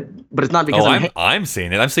to see it, but it's not because I'm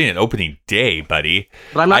seeing it. I'm seeing it opening day, buddy.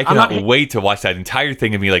 But I cannot wait to watch that entire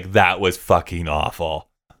thing and be like, that was fucking awful.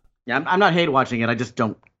 Yeah, I'm not hate watching it. I just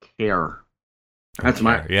don't care.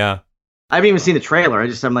 Yeah. I haven't even seen the trailer.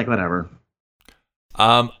 I'm like, whatever.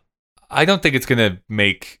 I don't think it's going to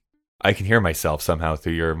make. I can hear myself somehow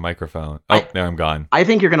through your microphone. Oh, now I'm gone. I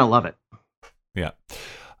think you're going to love it. Yeah.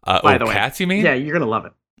 By the way. Cats, you mean? Yeah, you're going to love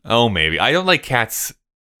it. Oh, maybe. I don't like Cats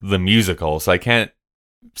the musical, so I can't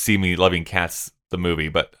see me loving Cats the movie,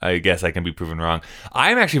 but I guess I can be proven wrong.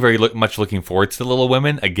 I'm actually very much looking forward to Little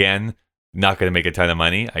Women. Again, not going to make a ton of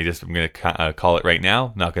money. I'm going to call it right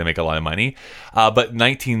now. Not going to make a lot of money. But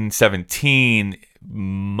 1917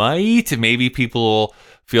 maybe people will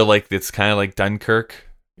feel like it's kind of like Dunkirk,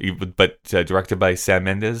 but directed by Sam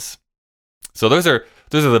Mendes. So those are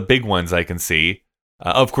the big ones I can see.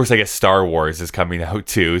 Of course, I guess Star Wars is coming out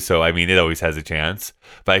too, so I mean, it always has a chance.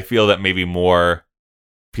 But I feel that maybe more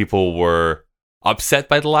people were upset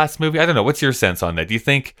by the last movie. I don't know. What's your sense on that? Do you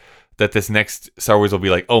think that this next Star Wars will be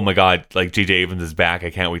like, oh my God, like J.J. Abrams is back, I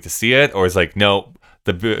can't wait to see it? Or is like, no,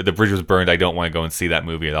 the bridge was burned, I don't want to go and see that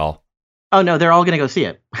movie at all? Oh no, they're all going to go see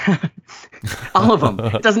it. All of them.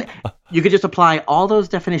 It doesn't. You could just apply all those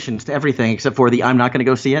definitions to everything except for the I'm not going to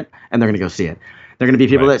go see it, and they're going to go see it. They're going to be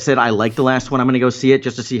people that said, I liked the last one, I'm going to go see it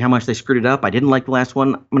just to see how much they screwed it up. I didn't like the last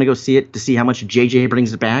one, I'm going to go see it to see how much JJ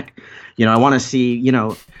brings it back. I want to see,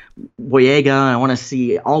 Boyega, I want to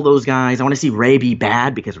see all those guys. I want to see Ray be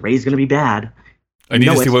bad because Ray's going to be bad. I need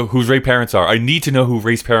to see whose Ray parents are. I need to know who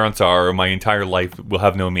Ray's parents are, or my entire life will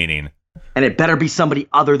have no meaning. And it better be somebody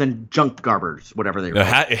other than junk garbers, whatever they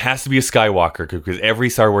are. It has to be a Skywalker, because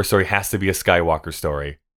every Star Wars story has to be a Skywalker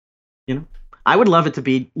story. I would love it to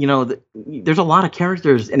be, there's a lot of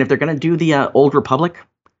characters, and if they're going to do the Old Republic,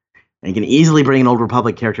 And you can easily bring an Old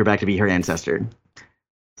Republic character back to be her ancestor.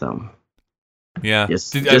 So, yeah,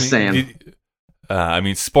 just saying.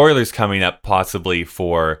 Spoilers coming up possibly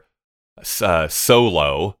for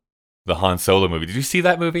Solo, the Han Solo movie. Did you see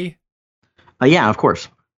that movie? Yeah, of course.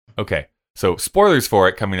 Okay. So, spoilers for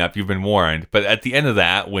it coming up, you've been warned. But at the end of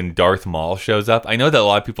that, when Darth Maul shows up, I know that a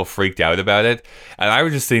lot of people freaked out about it. And I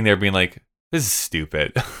was just sitting there being like, this is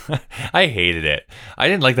stupid. I hated it. I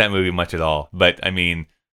didn't like that movie much at all. But, I mean,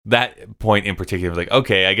 that point in particular was like,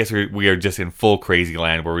 okay, I guess we are just in full crazy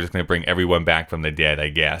land where we're just going to bring everyone back from the dead, I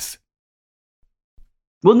guess.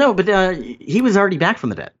 Well, no, but he was already back from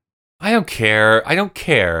the dead. I don't care.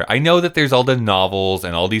 I know that there's all the novels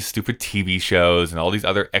and all these stupid TV shows and all these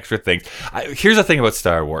other extra things. Here's the thing about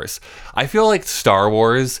Star Wars. I feel like Star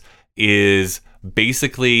Wars is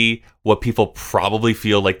basically what people probably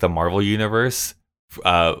feel like the Marvel Universe,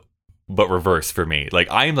 but reverse for me. Like,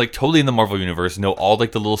 I am like totally in the Marvel Universe, know all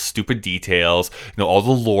like the little stupid details, know all the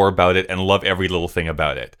lore about it, and love every little thing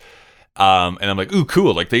about it. And I'm like, ooh,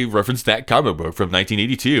 cool. Like, they referenced that comic book from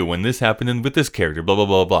 1982 when this happened and with this character, blah, blah,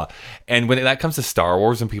 blah, blah. And when that comes to Star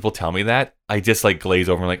Wars and people tell me that, I just like glaze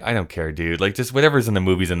over and like, I don't care, dude. Like, just whatever's in the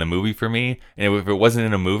movie's in the movie for me. And if it wasn't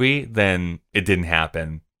in a movie, then it didn't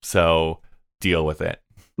happen. So deal with it.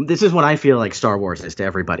 This is what I feel like Star Wars is to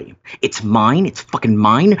everybody. It's mine. It's fucking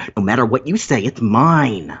mine. No matter what you say, it's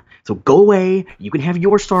mine. So go away. You can have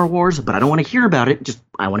your Star Wars, but I don't want to hear about it.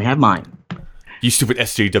 I want to have mine. You stupid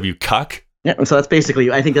SJW cuck. Yeah, so that's basically,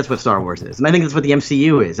 I think that's what Star Wars is. And I think that's what the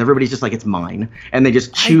MCU is. Everybody's just like, it's mine. And they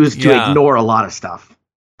just choose to ignore a lot of stuff.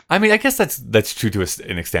 I mean, I guess that's true to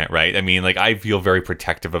an extent, right? I mean, like, I feel very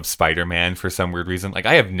protective of Spider-Man for some weird reason. Like,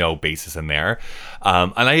 I have no basis in there.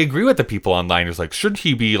 And I agree with the people online who's like, should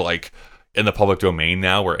he be, like, in the public domain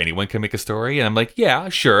now where anyone can make a story? And I'm like, yeah,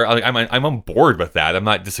 sure. I'm on board with that. I'm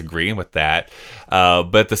not disagreeing with that.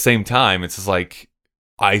 But at the same time, it's just like,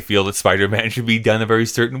 I feel that Spider-Man should be done a very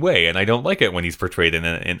certain way, and I don't like it when he's portrayed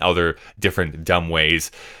in other different dumb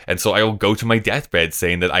ways. And so I will go to my deathbed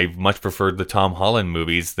saying that I much preferred the Tom Holland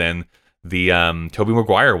movies than the Tobey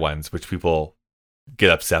Maguire ones, which people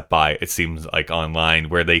get upset by, it seems like, online,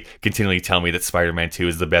 where they continually tell me that Spider-Man 2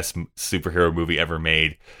 is the best superhero movie ever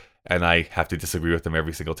made, and I have to disagree with them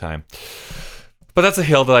every single time. But that's a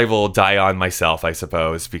hill that I will die on myself, I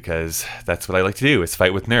suppose, because that's what I like to do, is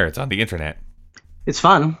fight with nerds on the internet. It's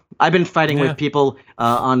fun. I've been fighting with people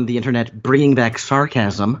on the internet, bringing back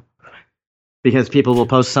sarcasm, because people will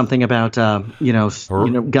post something about,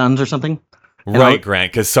 guns or something. Right,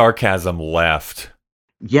 Grant, because sarcasm left.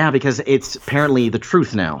 Yeah, because it's apparently the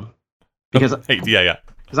truth now. Because yeah.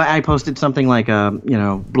 Because I posted something like,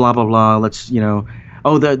 blah blah blah. Let's,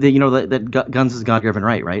 that guns is a God-given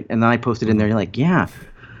right? And then I posted in there like,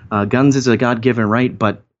 guns is a God-given right,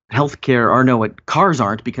 but healthcare cars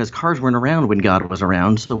aren't, because cars weren't around when God was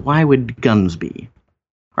around. So why would guns be?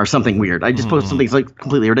 Or something weird. I just posted something like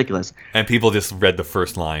completely ridiculous. And people just read the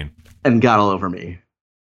first line and got all over me.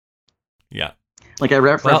 Yeah. Like I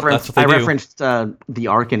referenced the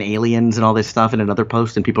Ark and aliens and all this stuff in another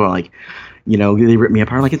post, and people are like, they rip me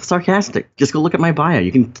apart. Like, it's sarcastic. Just go look at my bio.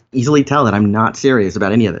 You can easily tell that I'm not serious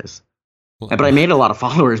about any of this. But I made a lot of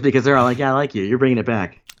followers because they're all like, yeah, I like you. You're bringing it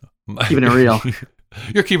back. Keeping it real.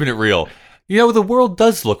 You're keeping it real. The world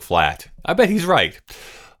does look flat. I bet he's right.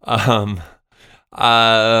 Well,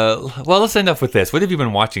 let's end up with this. What have you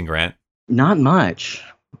been watching, Grant? Not much.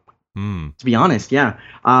 To be honest, yeah.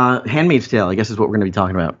 Handmaid's Tale, I guess, is what we're going to be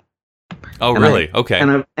talking about. Oh, and really? Okay.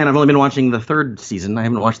 And I've only been watching the third season. I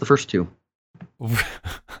haven't watched the first two.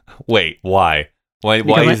 Wait, why? Why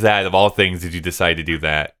is that, of all things, did you decide to do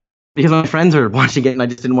that? Because my friends are watching it, and I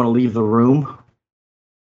just didn't want to leave the room.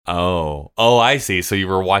 Oh, I see. So you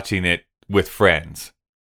were watching it with friends.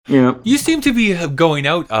 Yeah. You seem to be going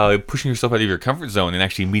out, pushing yourself out of your comfort zone and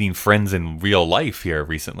actually meeting friends in real life here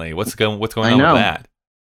recently. What's going on with that?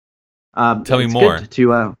 Tell me more. You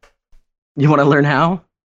want to learn how?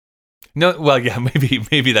 No, well, yeah,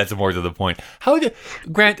 maybe that's more to the point. How do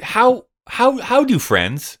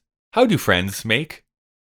friends make?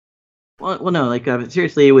 Well, no,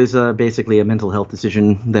 seriously, it was basically a mental health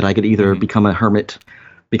decision that I could either become a hermit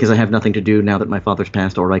because I have nothing to do now that my father's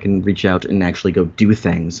passed, or I can reach out and actually go do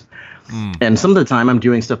things. And some of the time I'm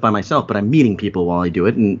doing stuff by myself, but I'm meeting people while I do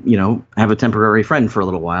it, and have a temporary friend for a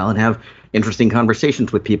little while and have interesting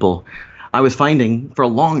conversations with people. I was finding for a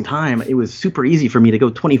long time it was super easy for me to go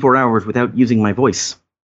 24 hours without using my voice.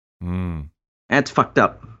 That's fucked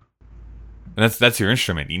up. And that's your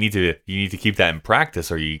instrument. You need to keep that in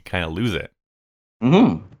practice, or you kind of lose it.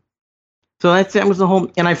 So that was the whole.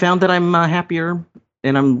 And I found that I'm happier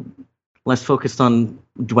and I'm less focused on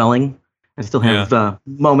dwelling. I still have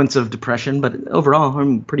moments of depression, but overall,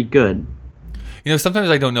 I'm pretty good. Sometimes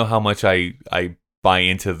I don't know how much I buy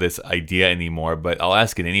into this idea anymore, but I'll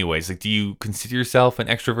ask it anyways. Like, do you consider yourself an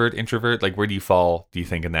extrovert, introvert? Like, where do you fall, do you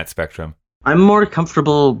think, in that spectrum? I'm more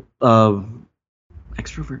comfortable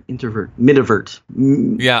extrovert, introvert, midivert.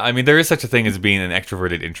 Yeah, I mean, there is such a thing as being an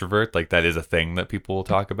extroverted introvert. Like, that is a thing that people will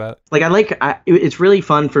talk about. Like, it's really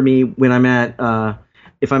fun for me when I'm at,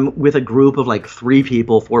 if I'm with a group of like 3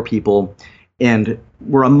 people, 4 people, and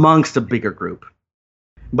we're amongst a bigger group.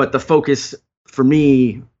 But the focus for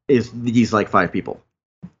me is these like 5 people.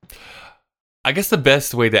 I guess the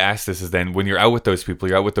best way to ask this is then when you're out with those people,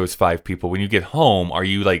 you're out with those 5 people. When you get home, are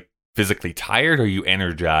you like physically tired or are you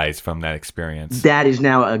energized from that experience? That is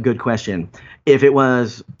now a good question. If it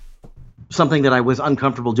was something that I was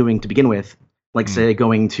uncomfortable doing to begin with, like say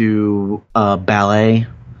going to ballet,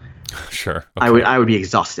 sure, okay. I would be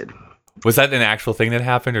exhausted. Was that an actual thing that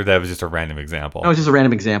happened, or that was just a random example? No, it was just a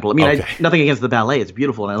random example. I mean, nothing against the ballet; it's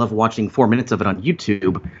beautiful, and I love watching 4 minutes of it on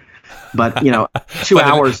YouTube. But 2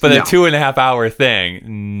 hours. But a 2.5 hour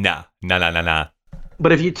thing, nah.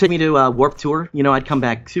 But if you take me to a Warped Tour, I'd come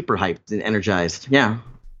back super hyped and energized. Yeah.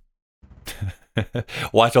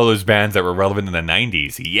 Watch all those bands that were relevant in the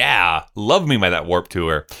 90s. Yeah, love me by that Warped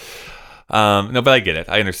Tour. No, but I get it.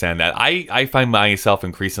 I understand that. I find myself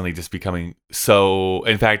increasingly just becoming so...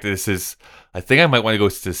 In fact, I think I might want to go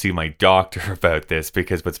to see my doctor about this,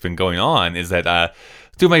 because what's been going on is that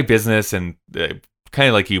through my business and kind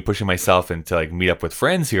of like you, pushing myself into like meet up with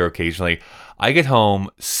friends here occasionally, I get home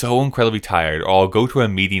so incredibly tired, or I'll go to a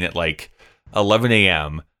meeting at like 11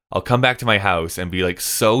 a.m. I'll come back to my house and be like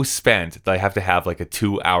so spent that I have to have like a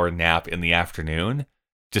 2-hour nap in the afternoon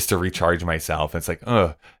just to recharge myself. And it's like,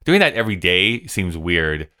 doing that every day seems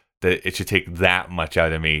weird, that it should take that much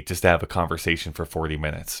out of me just to have a conversation for 40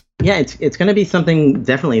 minutes. Yeah, it's going to be something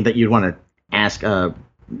definitely that you'd want to ask a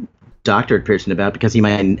doctored person about, because he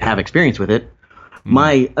might have experience with it.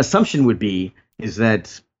 My assumption would be is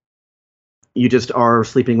that you just are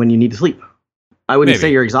sleeping when you need to sleep. I wouldn't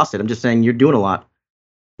say you're exhausted. I'm just saying you're doing a lot.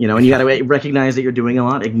 And you got to recognize that you're doing a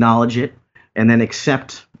lot, acknowledge it, and then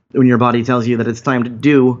accept when your body tells you that it's time to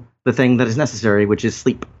do the thing that is necessary, which is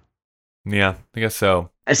sleep. Yeah, I guess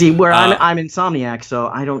so. I see where I'm insomniac, so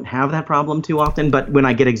I don't have that problem too often. But when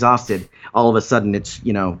I get exhausted, all of a sudden it's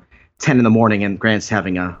 10 in the morning and Grant's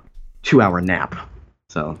having a 2-hour nap.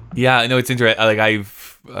 So yeah, no, it's interesting. Like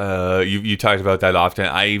you talked about that often.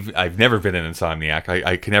 I've never been an insomniac.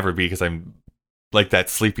 I can never be, because I'm like that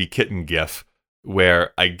sleepy kitten gif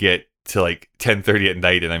where I get to like 10:30 at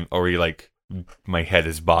night and I'm already like, my head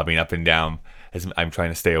is bobbing up and down as I'm trying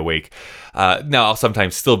to stay awake. Now I'll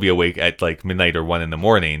sometimes still be awake at like midnight or 1 in the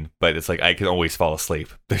morning, but it's like I can always fall asleep.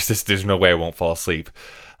 There's no way I won't fall asleep.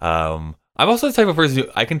 I'm also the type of person who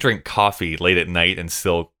I can drink coffee late at night and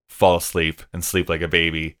still fall asleep and sleep like a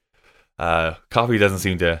baby. Coffee doesn't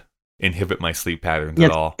seem to inhibit my sleep patterns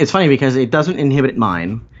at all. It's funny because it doesn't inhibit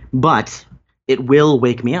mine, but it will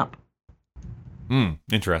wake me up.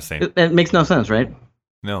 Interesting. It makes no sense, right?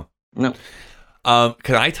 No. No.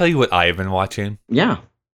 Can I tell you what I have been watching? Yeah.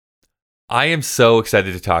 I am so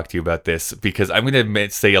excited to talk to you about this, because I'm going to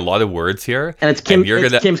say a lot of words here. And it's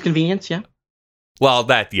Kim's Convenience, yeah? Well,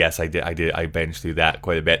 yes, I did. I binged through that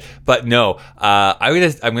quite a bit. But no, I'm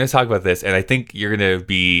gonna talk about this, and I think you're gonna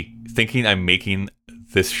be thinking I'm making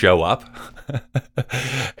this show up,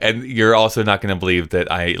 and you're also not gonna believe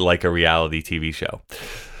that I like a reality TV show.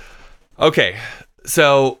 Okay,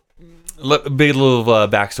 so big little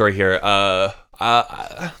backstory here.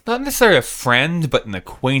 Not necessarily a friend, but an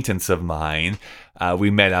acquaintance of mine.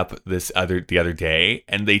 We met up the other day,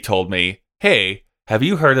 and they told me, "Hey, have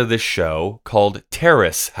you heard of this show called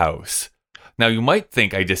Terrace House?" Now, you might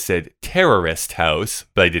think I just said terrorist house,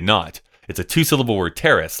 but I did not. It's a 2-syllable word,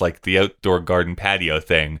 terrace, like the outdoor garden patio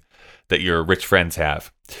thing that your rich friends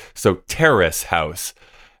have. So, Terrace House.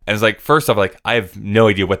 And it's like, first off, like, I have no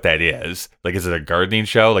idea what that is. Like, is it a gardening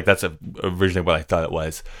show? Like, that's originally what I thought it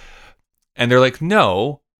was. And they're like,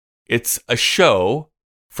 no, it's a show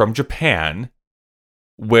from Japan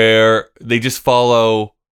where they just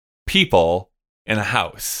follow people in a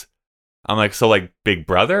house. I'm like, so like Big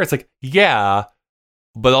Brother? It's like, yeah,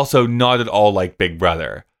 but also not at all like Big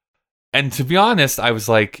Brother. And to be honest, I was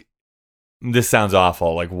like, this sounds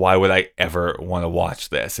awful. Like, why would I ever want to watch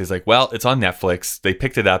this? He's like, well, it's on Netflix. They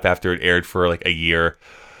picked it up after it aired for like a year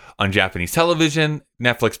on Japanese television.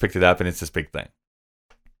 Netflix picked it up, and it's this big thing.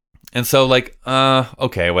 And so like,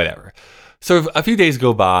 okay, whatever. So a few days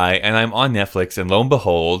go by, and I'm on Netflix, and lo and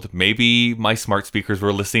behold, maybe my smart speakers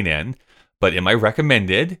were listening in, but in my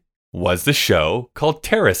recommended was the show called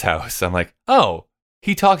Terrace House. I'm like, oh,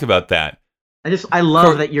 he talked about that. I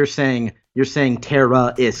love that you're saying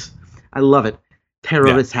terrace. I love it.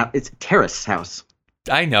 Terrace house. It's terrace house.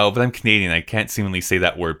 I know, but I'm Canadian. I can't seemingly say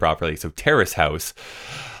that word properly. So terrace house.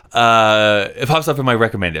 It pops up in my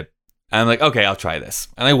recommended. And I'm like, okay, I'll try this.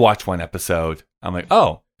 And I watch one episode. I'm like,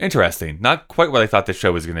 oh, interesting. Not quite what I thought the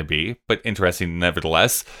show was going to be, but interesting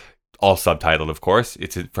nevertheless. All subtitled, of course.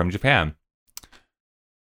 It's from Japan.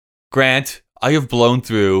 Grant, I have blown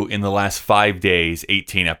through in the last 5 days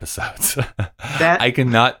 18 episodes. I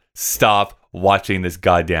cannot stop watching this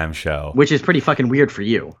goddamn show. Which is pretty fucking weird for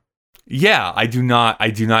you. Yeah, I do not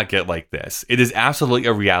get like this. It is absolutely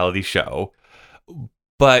a reality show.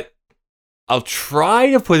 But I'll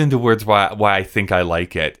try to put into words why I think I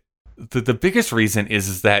like it. The biggest reason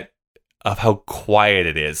is that of how quiet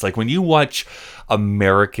it is. Like when you watch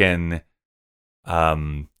American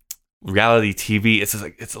reality TV, it's just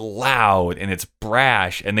like it's loud and it's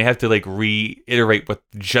brash, and they have to like reiterate what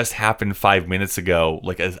just happened 5 minutes ago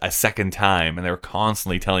like a second time, and they're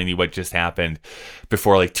constantly telling you what just happened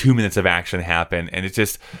before like 2 minutes of action happen, and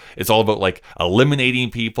it's all about like eliminating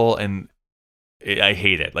people, and I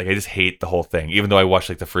hate it. Like I just hate the whole thing, even though I watched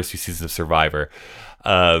like the first few seasons of Survivor.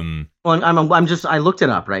 Well, I looked it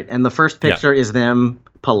up, right, and the first picture is them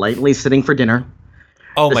politely sitting for dinner.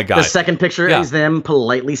 Oh my God. The second picture is them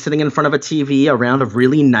politely sitting in front of a TV around a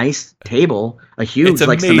really nice table, a huge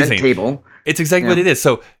like cement table. It's exactly what it is.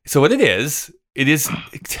 So what it is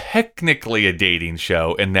technically a dating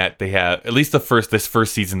show in that they have at least this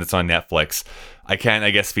first season that's on Netflix. I can't, I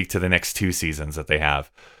guess, speak to the next 2 seasons that they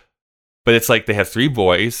have. But it's like they have 3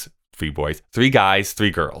 guys,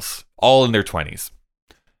 3 girls, all in their 20s.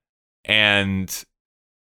 And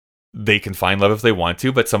they can find love if they want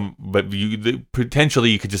to, potentially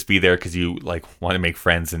you could just be there because you like want to make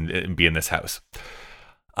friends and be in this house.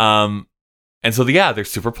 And so they're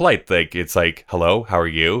super polite. Like it's like, hello, how are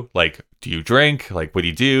you? Like, do you drink? Like, what do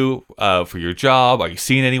you do for your job? Are you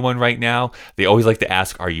seeing anyone right now? They always like to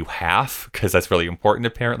ask, are you half? Because that's really important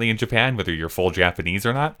apparently in Japan, whether you're full Japanese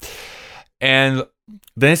or not. And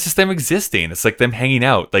then it's just them existing. It's like them hanging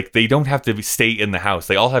out. Like they don't have to stay in the house.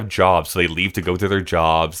 They all have jobs, so they leave to go to their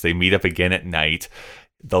jobs. They meet up again at night.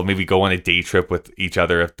 They'll maybe go on a day trip with each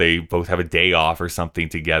other if they both have a day off or something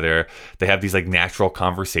together. They have these like natural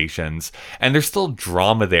conversations, and there's still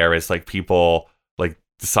drama there as like people like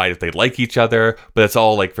decide if they like each other. But it's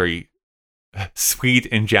all like very sweet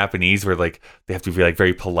in Japanese, where like they have to be like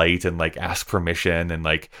very polite and like ask permission, and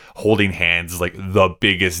like holding hands is like the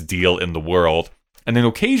biggest deal in the world. And then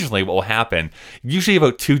occasionally what will happen, usually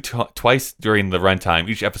about twice during the runtime,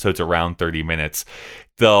 each episode's around 30 minutes,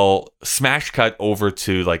 they'll smash cut over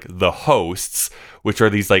to like the hosts, which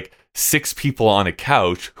are these like 6 people on a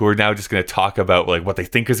couch who are now just going to talk about like what they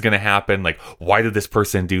think is going to happen, like why did this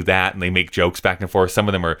person do that, and they make jokes back and forth. Some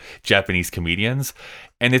of them are Japanese comedians,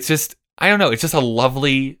 and it's just, I don't know, it's just a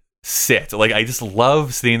lovely sit. Like I just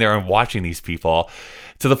love sitting there and watching these people,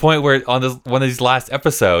 to the point where on one of these last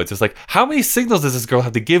episodes, it's like, how many signals does this girl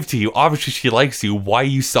have to give to you? Obviously she likes you. Why are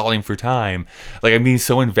you stalling for time? Like I'm being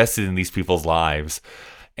so invested in these people's lives.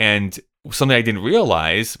 And something I didn't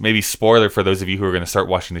realize, maybe spoiler for those of you who are going to start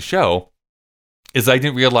watching the show, is I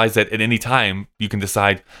didn't realize that at any time you can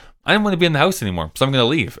decide, I don't want to be in the house anymore, so I'm going to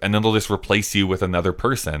leave. And then they'll just replace you with another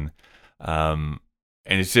person. And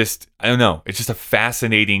it's just, I don't know, it's just a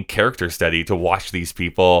fascinating character study to watch these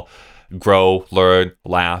people grow, learn,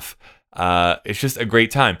 laugh. It's just a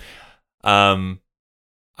great time.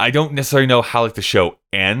 I don't necessarily know how like the show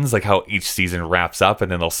ends, like how each season wraps up,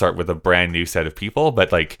 and then they'll start with a brand new set of people.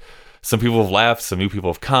 But like some people have left, some new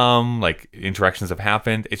people have come, like interactions have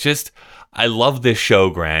happened. It's just, I love this show,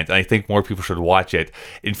 Grant, and I think more people should watch it.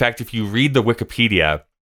 In fact, if you read the Wikipedia,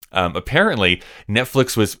 apparently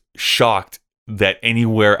Netflix was shocked that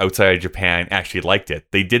anywhere outside of Japan actually liked it.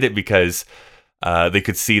 They did it because they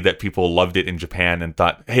could see that people loved it in Japan and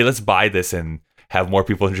thought, hey, let's buy this and have more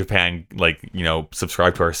people in Japan, like, you know,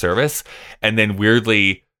 subscribe to our service. And then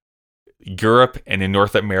weirdly, Europe and in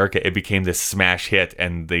North America, it became this smash hit,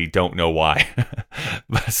 and they don't know why.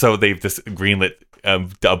 So they've just greenlit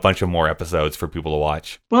a bunch of more episodes for people to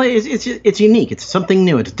watch. Well, it's unique. It's something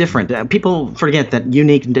new. It's different. People forget that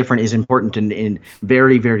unique and different is important and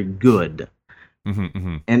very, very good. Mm-hmm,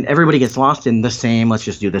 mm-hmm. And everybody gets lost in the same. Let's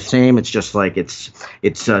just do the same. It's just like it's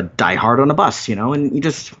Die Hard on a bus, you know, and you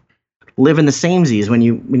just live in the samesies when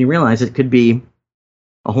you realize it could be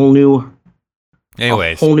a whole new,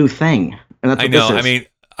 anyways, a whole new thing. And that's what this is. I mean,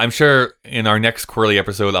 I'm sure in our next Quirly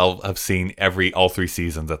episode, I'll have seen all 3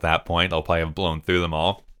 seasons at that point. I'll probably have blown through them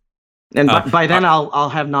all. And by then, I'll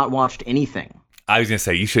have not watched anything. I was gonna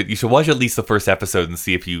say you should watch at least the first episode and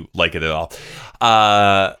see if you like it at all.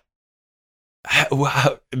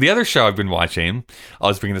 The other show I've been watching, I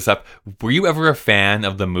was bringing this up. Were you ever a fan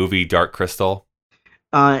of the movie Dark Crystal?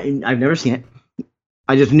 I've never seen it.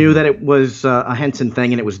 I just knew that it was a Henson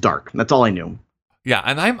thing and it was dark. That's all I knew. Yeah,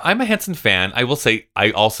 and I'm a Henson fan. I will say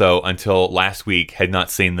I also, until last week, had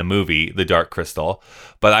not seen the movie The Dark Crystal.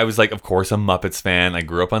 But I was like, of course, a Muppets fan. I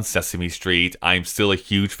grew up on Sesame Street. I'm still a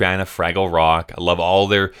huge fan of Fraggle Rock. I love all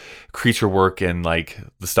their creature work in like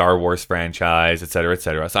the Star Wars franchise, et cetera, et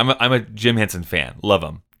cetera. So I'm a Jim Henson fan. Love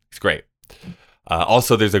him. He's great.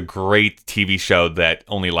 Also, there's a great TV show that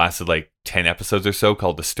only lasted like 10 episodes or so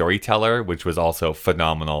called The Storyteller, which was also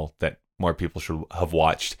phenomenal that more people should have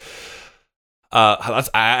watched.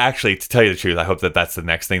 Actually, to tell you the truth, I hope that that's the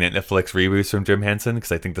next thing that Netflix reboots from Jim Henson,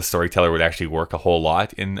 because I think The Storyteller would actually work a whole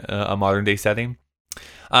lot in a modern day setting.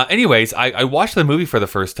 Anyways, I watched the movie for the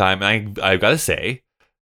first time, and I've got to say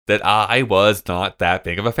that I was not that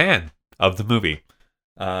big of a fan of the movie.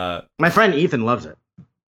 My friend Ethan loves it.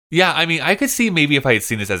 Yeah, I mean, I could see maybe if I had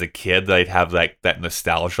seen this as a kid that I'd have like that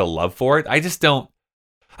nostalgia love for it. I just don't.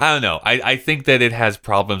 I don't know. I think that it has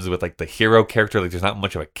problems with like the hero character. Like there's not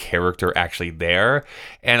much of a character actually there.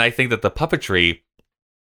 And I think that the puppetry,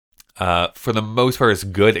 for the most part, is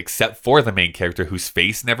good except for the main character whose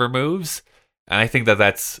face never moves. And I think that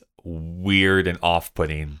that's weird and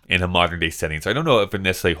off-putting in a modern day setting. So I don't know if it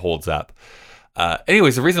necessarily holds up.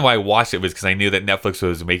 Anyways, the reason why I watched it was because I knew that Netflix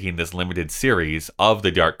was making this limited series of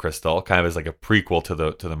The Dark Crystal, kind of as like a prequel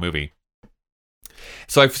to the movie.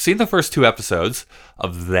 So I've seen the first 2 episodes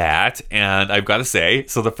of that, and I've got to say,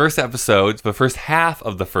 so the first half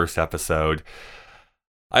of the first episode,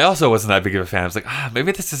 I also wasn't that big of a fan. I was like,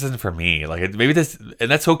 maybe this isn't for me. Like, maybe this,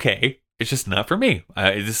 and that's okay. It's just not for me.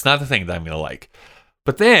 It's not the thing that I'm going to like.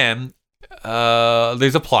 But then,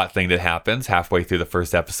 there's a plot thing that happens halfway through the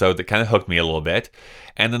first episode that kind of hooked me a little bit.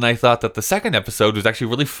 And then I thought that the second episode was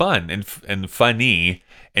actually really fun and funny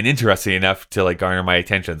and interesting enough to like garner my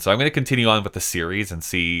attention. So I'm going to continue on with the series and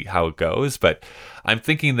see how it goes. But I'm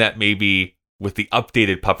thinking that maybe with the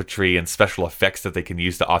updated puppetry and special effects that they can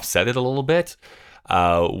use to offset it a little bit,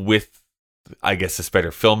 with I guess this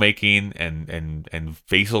better filmmaking and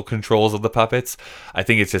facial controls of the puppets, I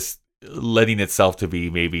think it's just letting itself to be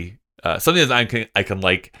maybe something that I can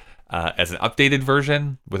like as an updated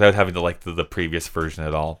version without having to like the previous version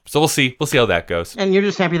at all. So we'll see how that goes. And you're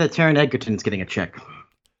just happy that Taron Egerton's getting a check.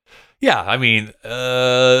 Yeah, I mean,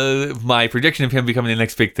 my prediction of him becoming the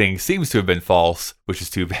next big thing seems to have been false, which is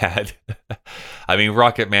too bad. I mean,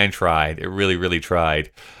 Rocket Man tried. It really, really tried.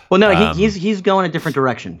 Well, no, he's going a different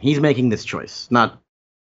direction. He's making this choice.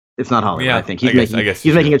 It's not Hollywood. Yeah, I think he's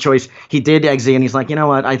making a choice. He did Eggsy, and he's like, you know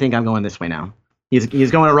what? I think I'm going this way now. He's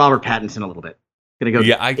going to Robert Pattinson a little bit. Gonna go.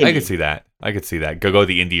 Yeah, I could see that. Go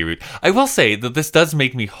the indie route. I will say that this does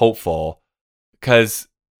make me hopeful because.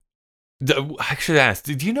 I should ask,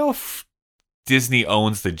 do you know if Disney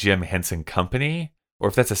owns the Jim Henson Company or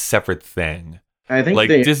if that's a separate thing? I think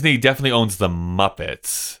Disney definitely owns the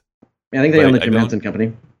Muppets. I think they own the Jim Henson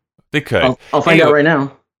Company. They could. I'll find out right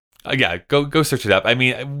now. Yeah, go search it up. I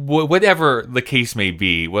mean, whatever the case may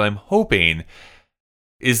be, what I'm hoping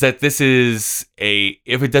is that this is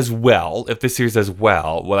if it does well, if this series does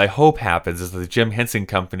well, what I hope happens is that the Jim Henson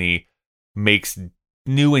Company makes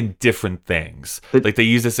new and different things. Like they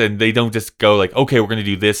use this and they don't just go like, okay, we're going to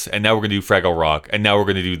do this and now we're going to do Fraggle Rock and now we're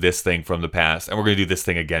going to do this thing from the past and we're going to do this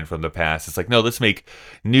thing again from the past. It's like, no, let's make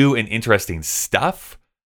new and interesting stuff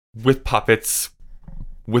with puppets,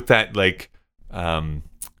 with that like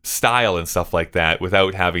style and stuff like that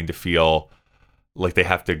without having to feel like they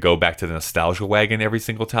have to go back to the nostalgia wagon every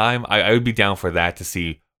single time. I would be down for that, to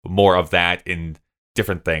see more of that in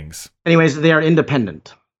different things. Anyways, they are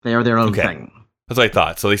independent. They are their own thing. That's what I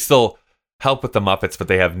thought. So they still help with the Muppets, but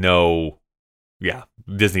they have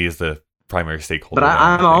Disney is the primary stakeholder. But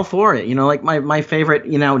I'm all for it. You know, like my favorite,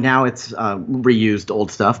 you know, now it's reused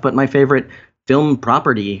old stuff, but my favorite film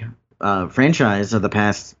property franchise of the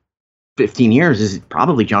past 15 years is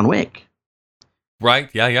probably John Wick. Right.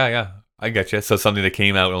 Yeah. I get you. So something that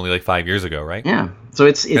came out only like 5 years ago, right? Yeah. So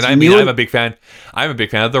it's and I mean, I'm a big fan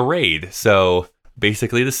of The Raid. So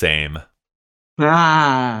basically the same.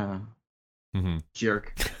 Mm-hmm.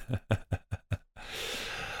 Jerk.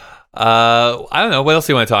 I don't know. What else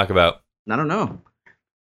do you want to talk about? I don't know.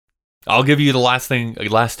 I'll give you the last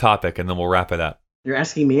topic, and then we'll wrap it up. You're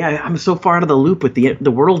asking me? I'm so far out of the loop with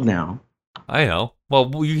the world now. I know.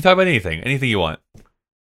 Well, you can talk about anything you want.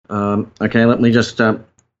 Okay. Let's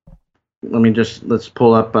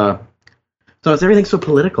pull up. So everything's so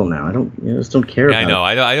political now. I just don't care. Yeah, I know.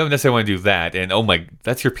 I don't necessarily want to do that. And oh my,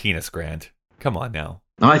 that's your penis, Grant. Come on now.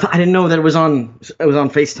 Oh, I didn't know that it was on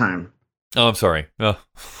FaceTime. Oh, I'm sorry. Oh.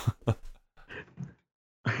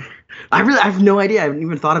 I have no idea. I haven't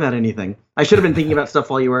even thought about anything. I should have been thinking about stuff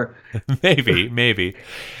while you were. Maybe.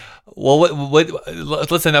 Well,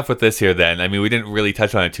 let's end up with this here then. I mean, we didn't really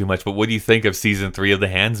touch on it too much, but what do you think of season 3 of The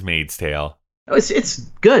Handmaid's Tale? It's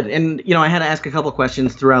good, and I had to ask a couple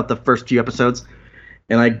questions throughout the first few episodes,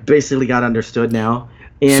 and I basically got understood now.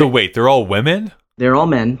 And so wait, they're all women? They're all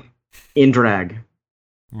men in drag.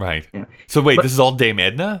 Right. Yeah. So wait, this is all Dame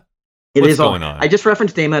Edna? What's going on? I just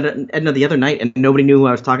referenced Dame Edna the other night, and nobody knew who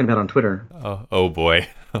I was talking about on Twitter. Oh boy.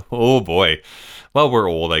 Oh boy. Well, we're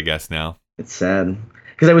old, I guess, now. It's sad.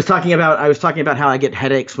 Because I was talking about how I get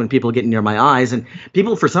headaches when people get near my eyes, and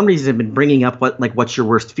people for some reason have been bringing up what's your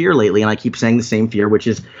worst fear lately, and I keep saying the same fear, which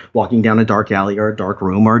is walking down a dark alley or a dark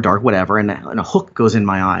room or a dark whatever, and a hook goes in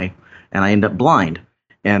my eye, and I end up blind,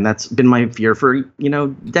 and that's been my fear for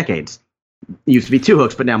decades. It used to be 2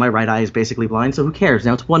 hooks, but now my right eye is basically blind, so who cares?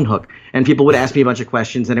 Now it's 1 hook, and people would ask me a bunch of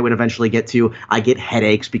questions, and it would eventually get to I get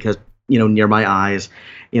headaches because near my eyes,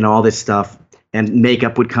 all this stuff. And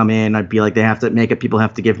makeup would come in. I'd be like, people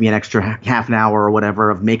have to give me an extra half an hour or whatever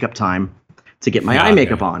of makeup time to get my eye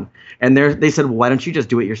makeup on. And they said, well, why don't you just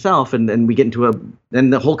do it yourself? And then we get into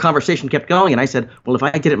and the whole conversation kept going. And I said, well, if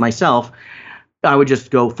I did it myself, I would just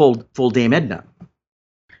go full Dame Edna.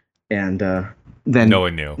 And then no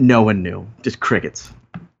one knew. No one knew. Just crickets.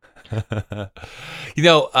 Something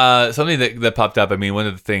that popped up. I mean, one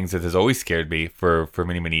of the things that has always scared me for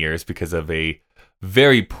many, many years because of a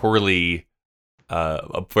very poor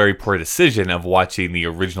decision of watching the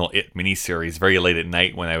original It miniseries very late at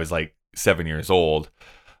night when I was like 7 years old.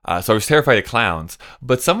 So I was terrified of clowns.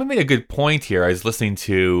 But someone made a good point here. I was listening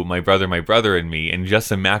to My Brother and Me, and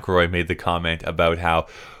Justin McElroy made the comment about how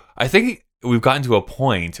I think we've gotten to a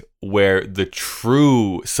point where the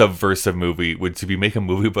true subversive movie would to be make a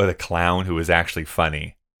movie about a clown who is actually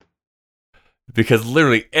funny. Because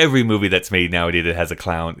literally every movie that's made nowadays that has a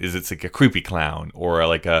clown it's like a creepy clown or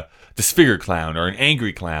like a disfigured clown or an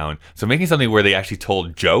angry clown. So making something where they actually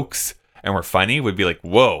told jokes and were funny would be like,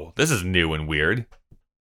 whoa, this is new and weird.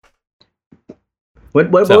 What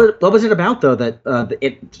was it about though that the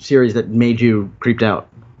It series that made you creeped out?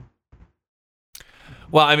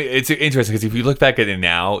 Well, I mean, it's interesting because if you look back at it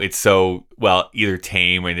now, it's so either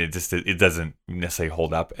tame and it doesn't necessarily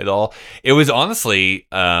hold up at all. It was honestly.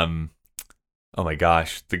 Oh my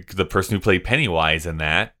gosh, the person who played Pennywise in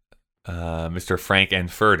that, Mr. Frank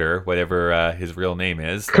Anfurter, whatever his real name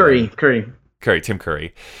is. Tim Curry.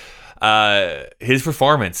 His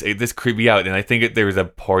performance, this creeped me out, and I think there was a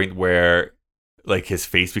point where like his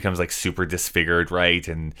face becomes like super disfigured, right?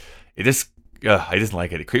 And it just, I didn't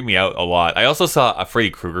like it. It creeped me out a lot. I also saw a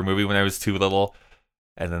Freddy Krueger movie when I was too little,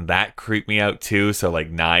 and then that creeped me out too. So like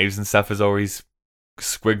knives and stuff is always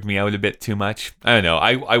squigged me out a bit too much. I don't know.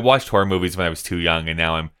 I watched horror movies when I was too young, and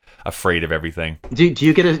now I'm afraid of everything. Do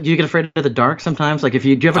you get afraid of the dark sometimes? Like do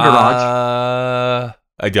you have a garage?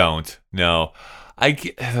 I don't. No.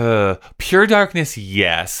 Pure darkness,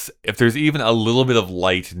 yes. If there's even a little bit of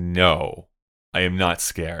light, no. I am not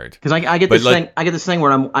scared. Because I get this thing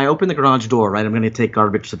where I open the garage door, right? I'm going to take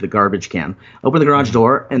garbage to the garbage can. Open the garage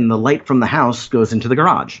door, and the light from the house goes into the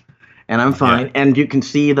garage. And I'm fine, and you can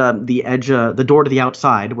see the edge, the door to the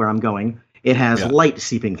outside where I'm going. It has light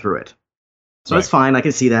seeping through it, so it's fine. I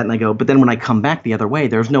can see that, and I go. But then when I come back the other way,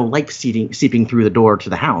 there's no light seeping through the door to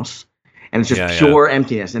the house, and it's just pure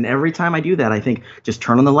emptiness. And every time I do that, I think just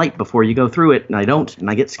turn on the light before you go through it, and I don't, and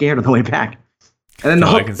I get scared on the way back. And then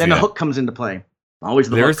the hook comes into play. Always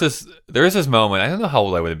the hook. There was this moment. I don't know how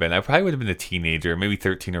old I would have been. I probably would have been a teenager, maybe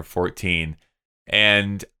 13 or 14,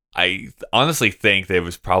 and I honestly think that it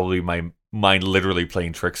was probably my mind literally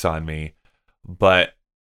playing tricks on me. But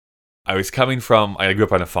I grew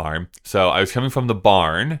up on a farm, so I was coming from the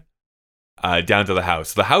barn down to the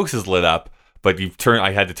house. The house is lit up, but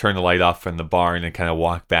I had to turn the light off from the barn and kind of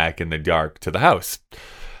walk back in the dark to the house.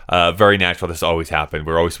 Very natural. This always happened.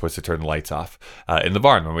 We're always supposed to turn the lights off in the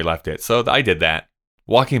barn when we left it. So I did that,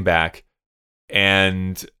 walking back,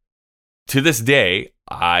 and to this day,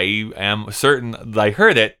 I am certain that I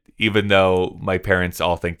heard it, even though my parents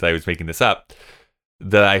all think that I was making this up,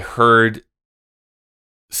 that I heard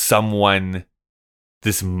someone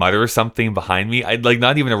just mutter something behind me. I'd like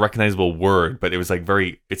not even a recognizable word, but it was like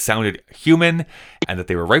it sounded human, and that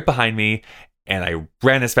they were right behind me. And I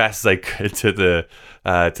ran as fast as I could to the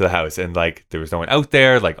house, and like there was no one out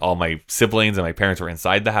there. Like all my siblings and my parents were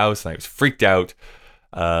inside the house, and I was freaked out.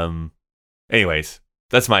 Anyways,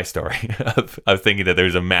 that's my story of thinking that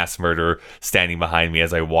there's a mass murderer standing behind me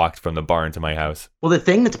as I walked from the barn to my house. Well, the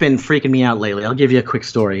thing that's been freaking me out lately, I'll give you a quick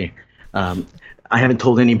story. I haven't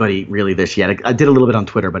told anybody really this yet. I did a little bit on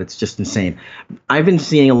Twitter, but it's just insane. I've been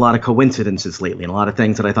seeing a lot of coincidences lately and a lot of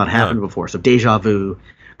things that I thought happened before. So deja vu,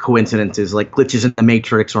 coincidences like glitches in the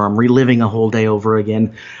Matrix, or I'm reliving a whole day over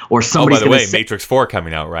again, or somebody's by the way, Matrix 4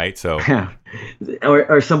 coming out, right? So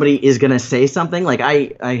or somebody is going to say something. Like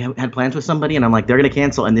I had plans with somebody and I'm like, they're going to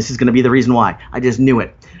cancel and this is going to be the reason why. I just knew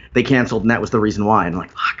it. They canceled and that was the reason why. And I'm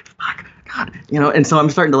like, fuck, God, and so I'm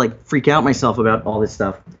starting to like freak out myself about all this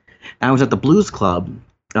stuff. I was at the Blues Club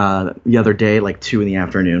the other day, like 2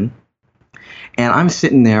 p.m, and I'm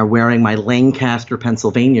sitting there wearing my Lancaster,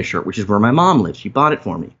 Pennsylvania shirt, which is where my mom lives. She bought it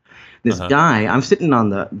for me. This guy, I'm sitting on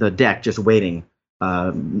the deck just waiting,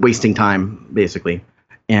 wasting time, basically.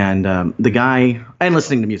 And the guy, and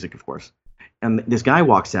listening to music, of course. And this guy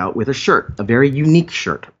walks out with a shirt, a very unique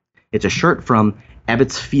shirt. It's a shirt from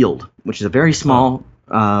Ebbets Field, which is a very small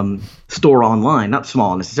store online. Not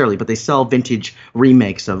small necessarily, but they sell vintage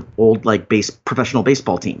remakes of old professional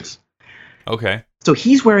baseball teams. Okay. So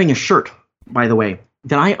he's wearing a shirt, by the way,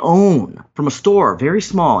 that I own from a store, very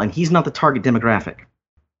small, and he's not the target demographic.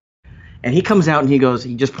 And he comes out and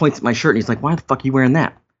he just points at my shirt and he's like, why the fuck are you wearing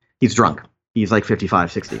that? He's drunk. He's like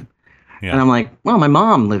 55, 60. Yeah. And I'm like, well, my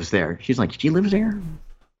mom lives there. She's like, she lives there?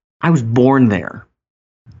 I was born there.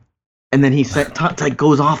 And then he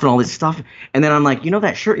goes off and all this stuff. And then I'm like,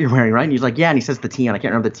 that shirt you're wearing, right? And he's like, yeah. And he says the team. I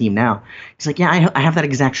can't remember the team now. He's like, yeah, I have that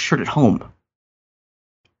exact shirt at home.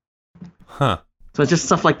 Huh. So it's just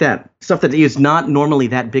stuff like that. Stuff that is not normally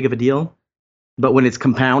that big of a deal. But when it's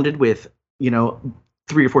compounded with,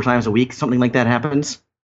 3 or 4 times a week, something like that happens.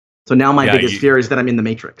 So now my biggest fear is that I'm in the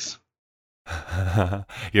Matrix.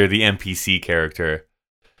 You're the NPC character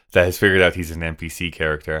that has figured out he's an NPC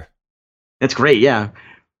character. That's great, yeah.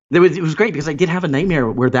 It was great because I did have a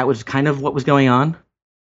nightmare where that was kind of what was going on.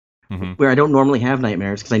 Mm-hmm. Where I don't normally have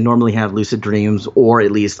nightmares because I normally have lucid dreams, or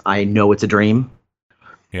at least I know it's a dream.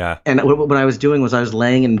 Yeah. And what I was doing was I was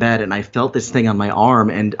laying in bed and I felt this thing on my arm,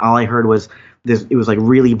 and all I heard was this. It was like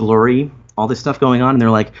really blurry, all this stuff going on, and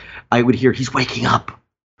they're like, I would hear, he's waking up,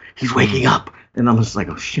 and I'm just like,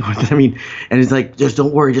 oh shit, what does that mean? And it's like, just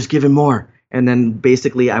don't worry, just give him more. And then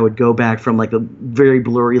basically I would go back from like a very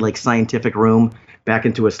blurry, like scientific room back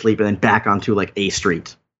into a sleep, and then back onto like a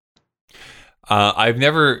street. I've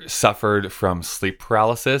never suffered from sleep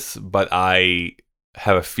paralysis, but I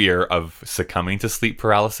have a fear of succumbing to sleep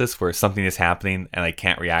paralysis where something is happening and I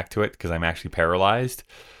can't react to it because I'm actually paralyzed.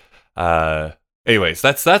 Anyways,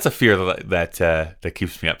 that's a fear that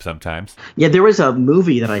keeps me up sometimes. Yeah, there was a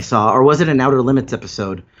movie that I saw, or was it an Outer Limits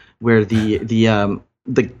episode, where the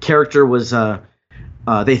character was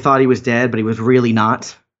they thought he was dead, but he was really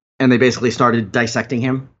not. And they basically started dissecting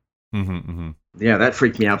him. Mm-hmm, mm-hmm. Yeah, that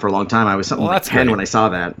freaked me out for a long time. I was something like 10 when I saw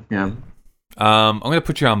that. Yeah. I'm going to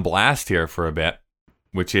put you on blast here for a bit,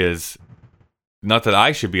 which is not that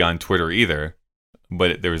I should be on Twitter either,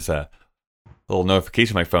 but there was a little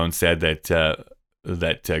notification on my phone said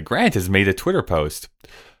that Grant has made a Twitter post.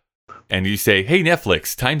 And you say, hey,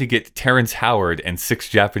 Netflix, time to get Terrence Howard and 6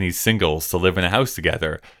 Japanese singles to live in a house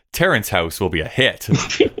together. Terrence House will be a hit.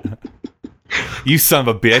 You son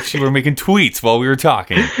of a bitch, you were making tweets while we were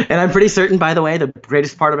talking. And I'm pretty certain, by the way, the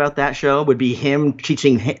greatest part about that show would be him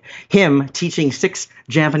teaching 6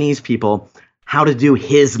 Japanese people how to do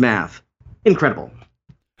his math. Incredible.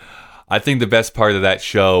 I think the best part of that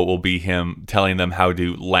show will be him telling them how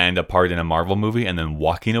to land a part in a Marvel movie and then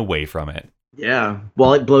walking away from it. Yeah,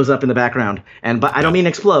 while it blows up in the background. But I don't mean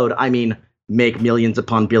explode, I mean make millions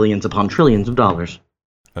upon billions upon trillions of dollars.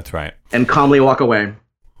 That's right. And calmly walk away.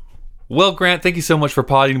 Well, Grant, thank you so much for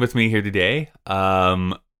podding with me here today.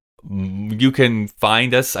 You can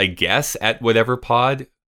find us, I guess, at whatever pod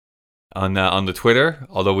on the Twitter,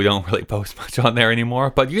 although we don't really post much on there anymore.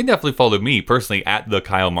 But you can definitely follow me personally at the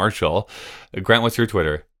Kyle Marshall. Grant, what's your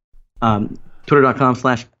Twitter?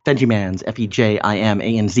 Twitter.com/Fejimans,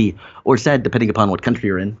 FEJIMANZ, or said, depending upon what country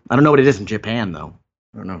you're in. I don't know what it is in Japan, though.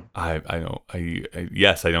 I don't know.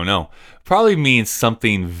 Yes, I don't know. Probably means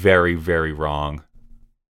something very, very wrong.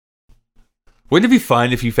 Wouldn't it be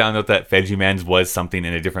fun if you found out that Fejimans was something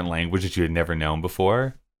in a different language that you had never known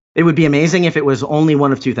before? It would be amazing if it was only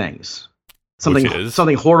one of two things.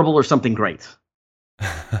 Something horrible or something great.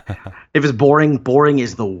 If it's boring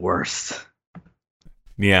is the worst.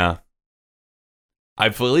 Yeah. I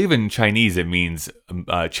believe in Chinese it means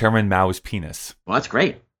Chairman Mao's penis. Well, that's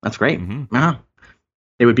great. That's great. Mm-hmm. Uh-huh.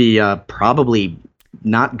 It would be probably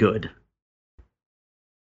not good.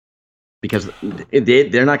 Because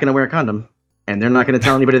they're not going to wear a condom. And they're not going to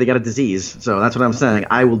tell anybody they got a disease. So that's what I'm saying.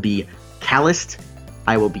 I will be calloused,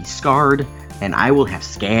 I will be scarred, and I will have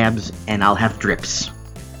scabs, and I'll have drips.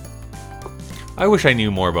 I wish I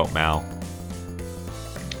knew more about Mao.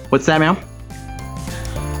 What's that, ma'am?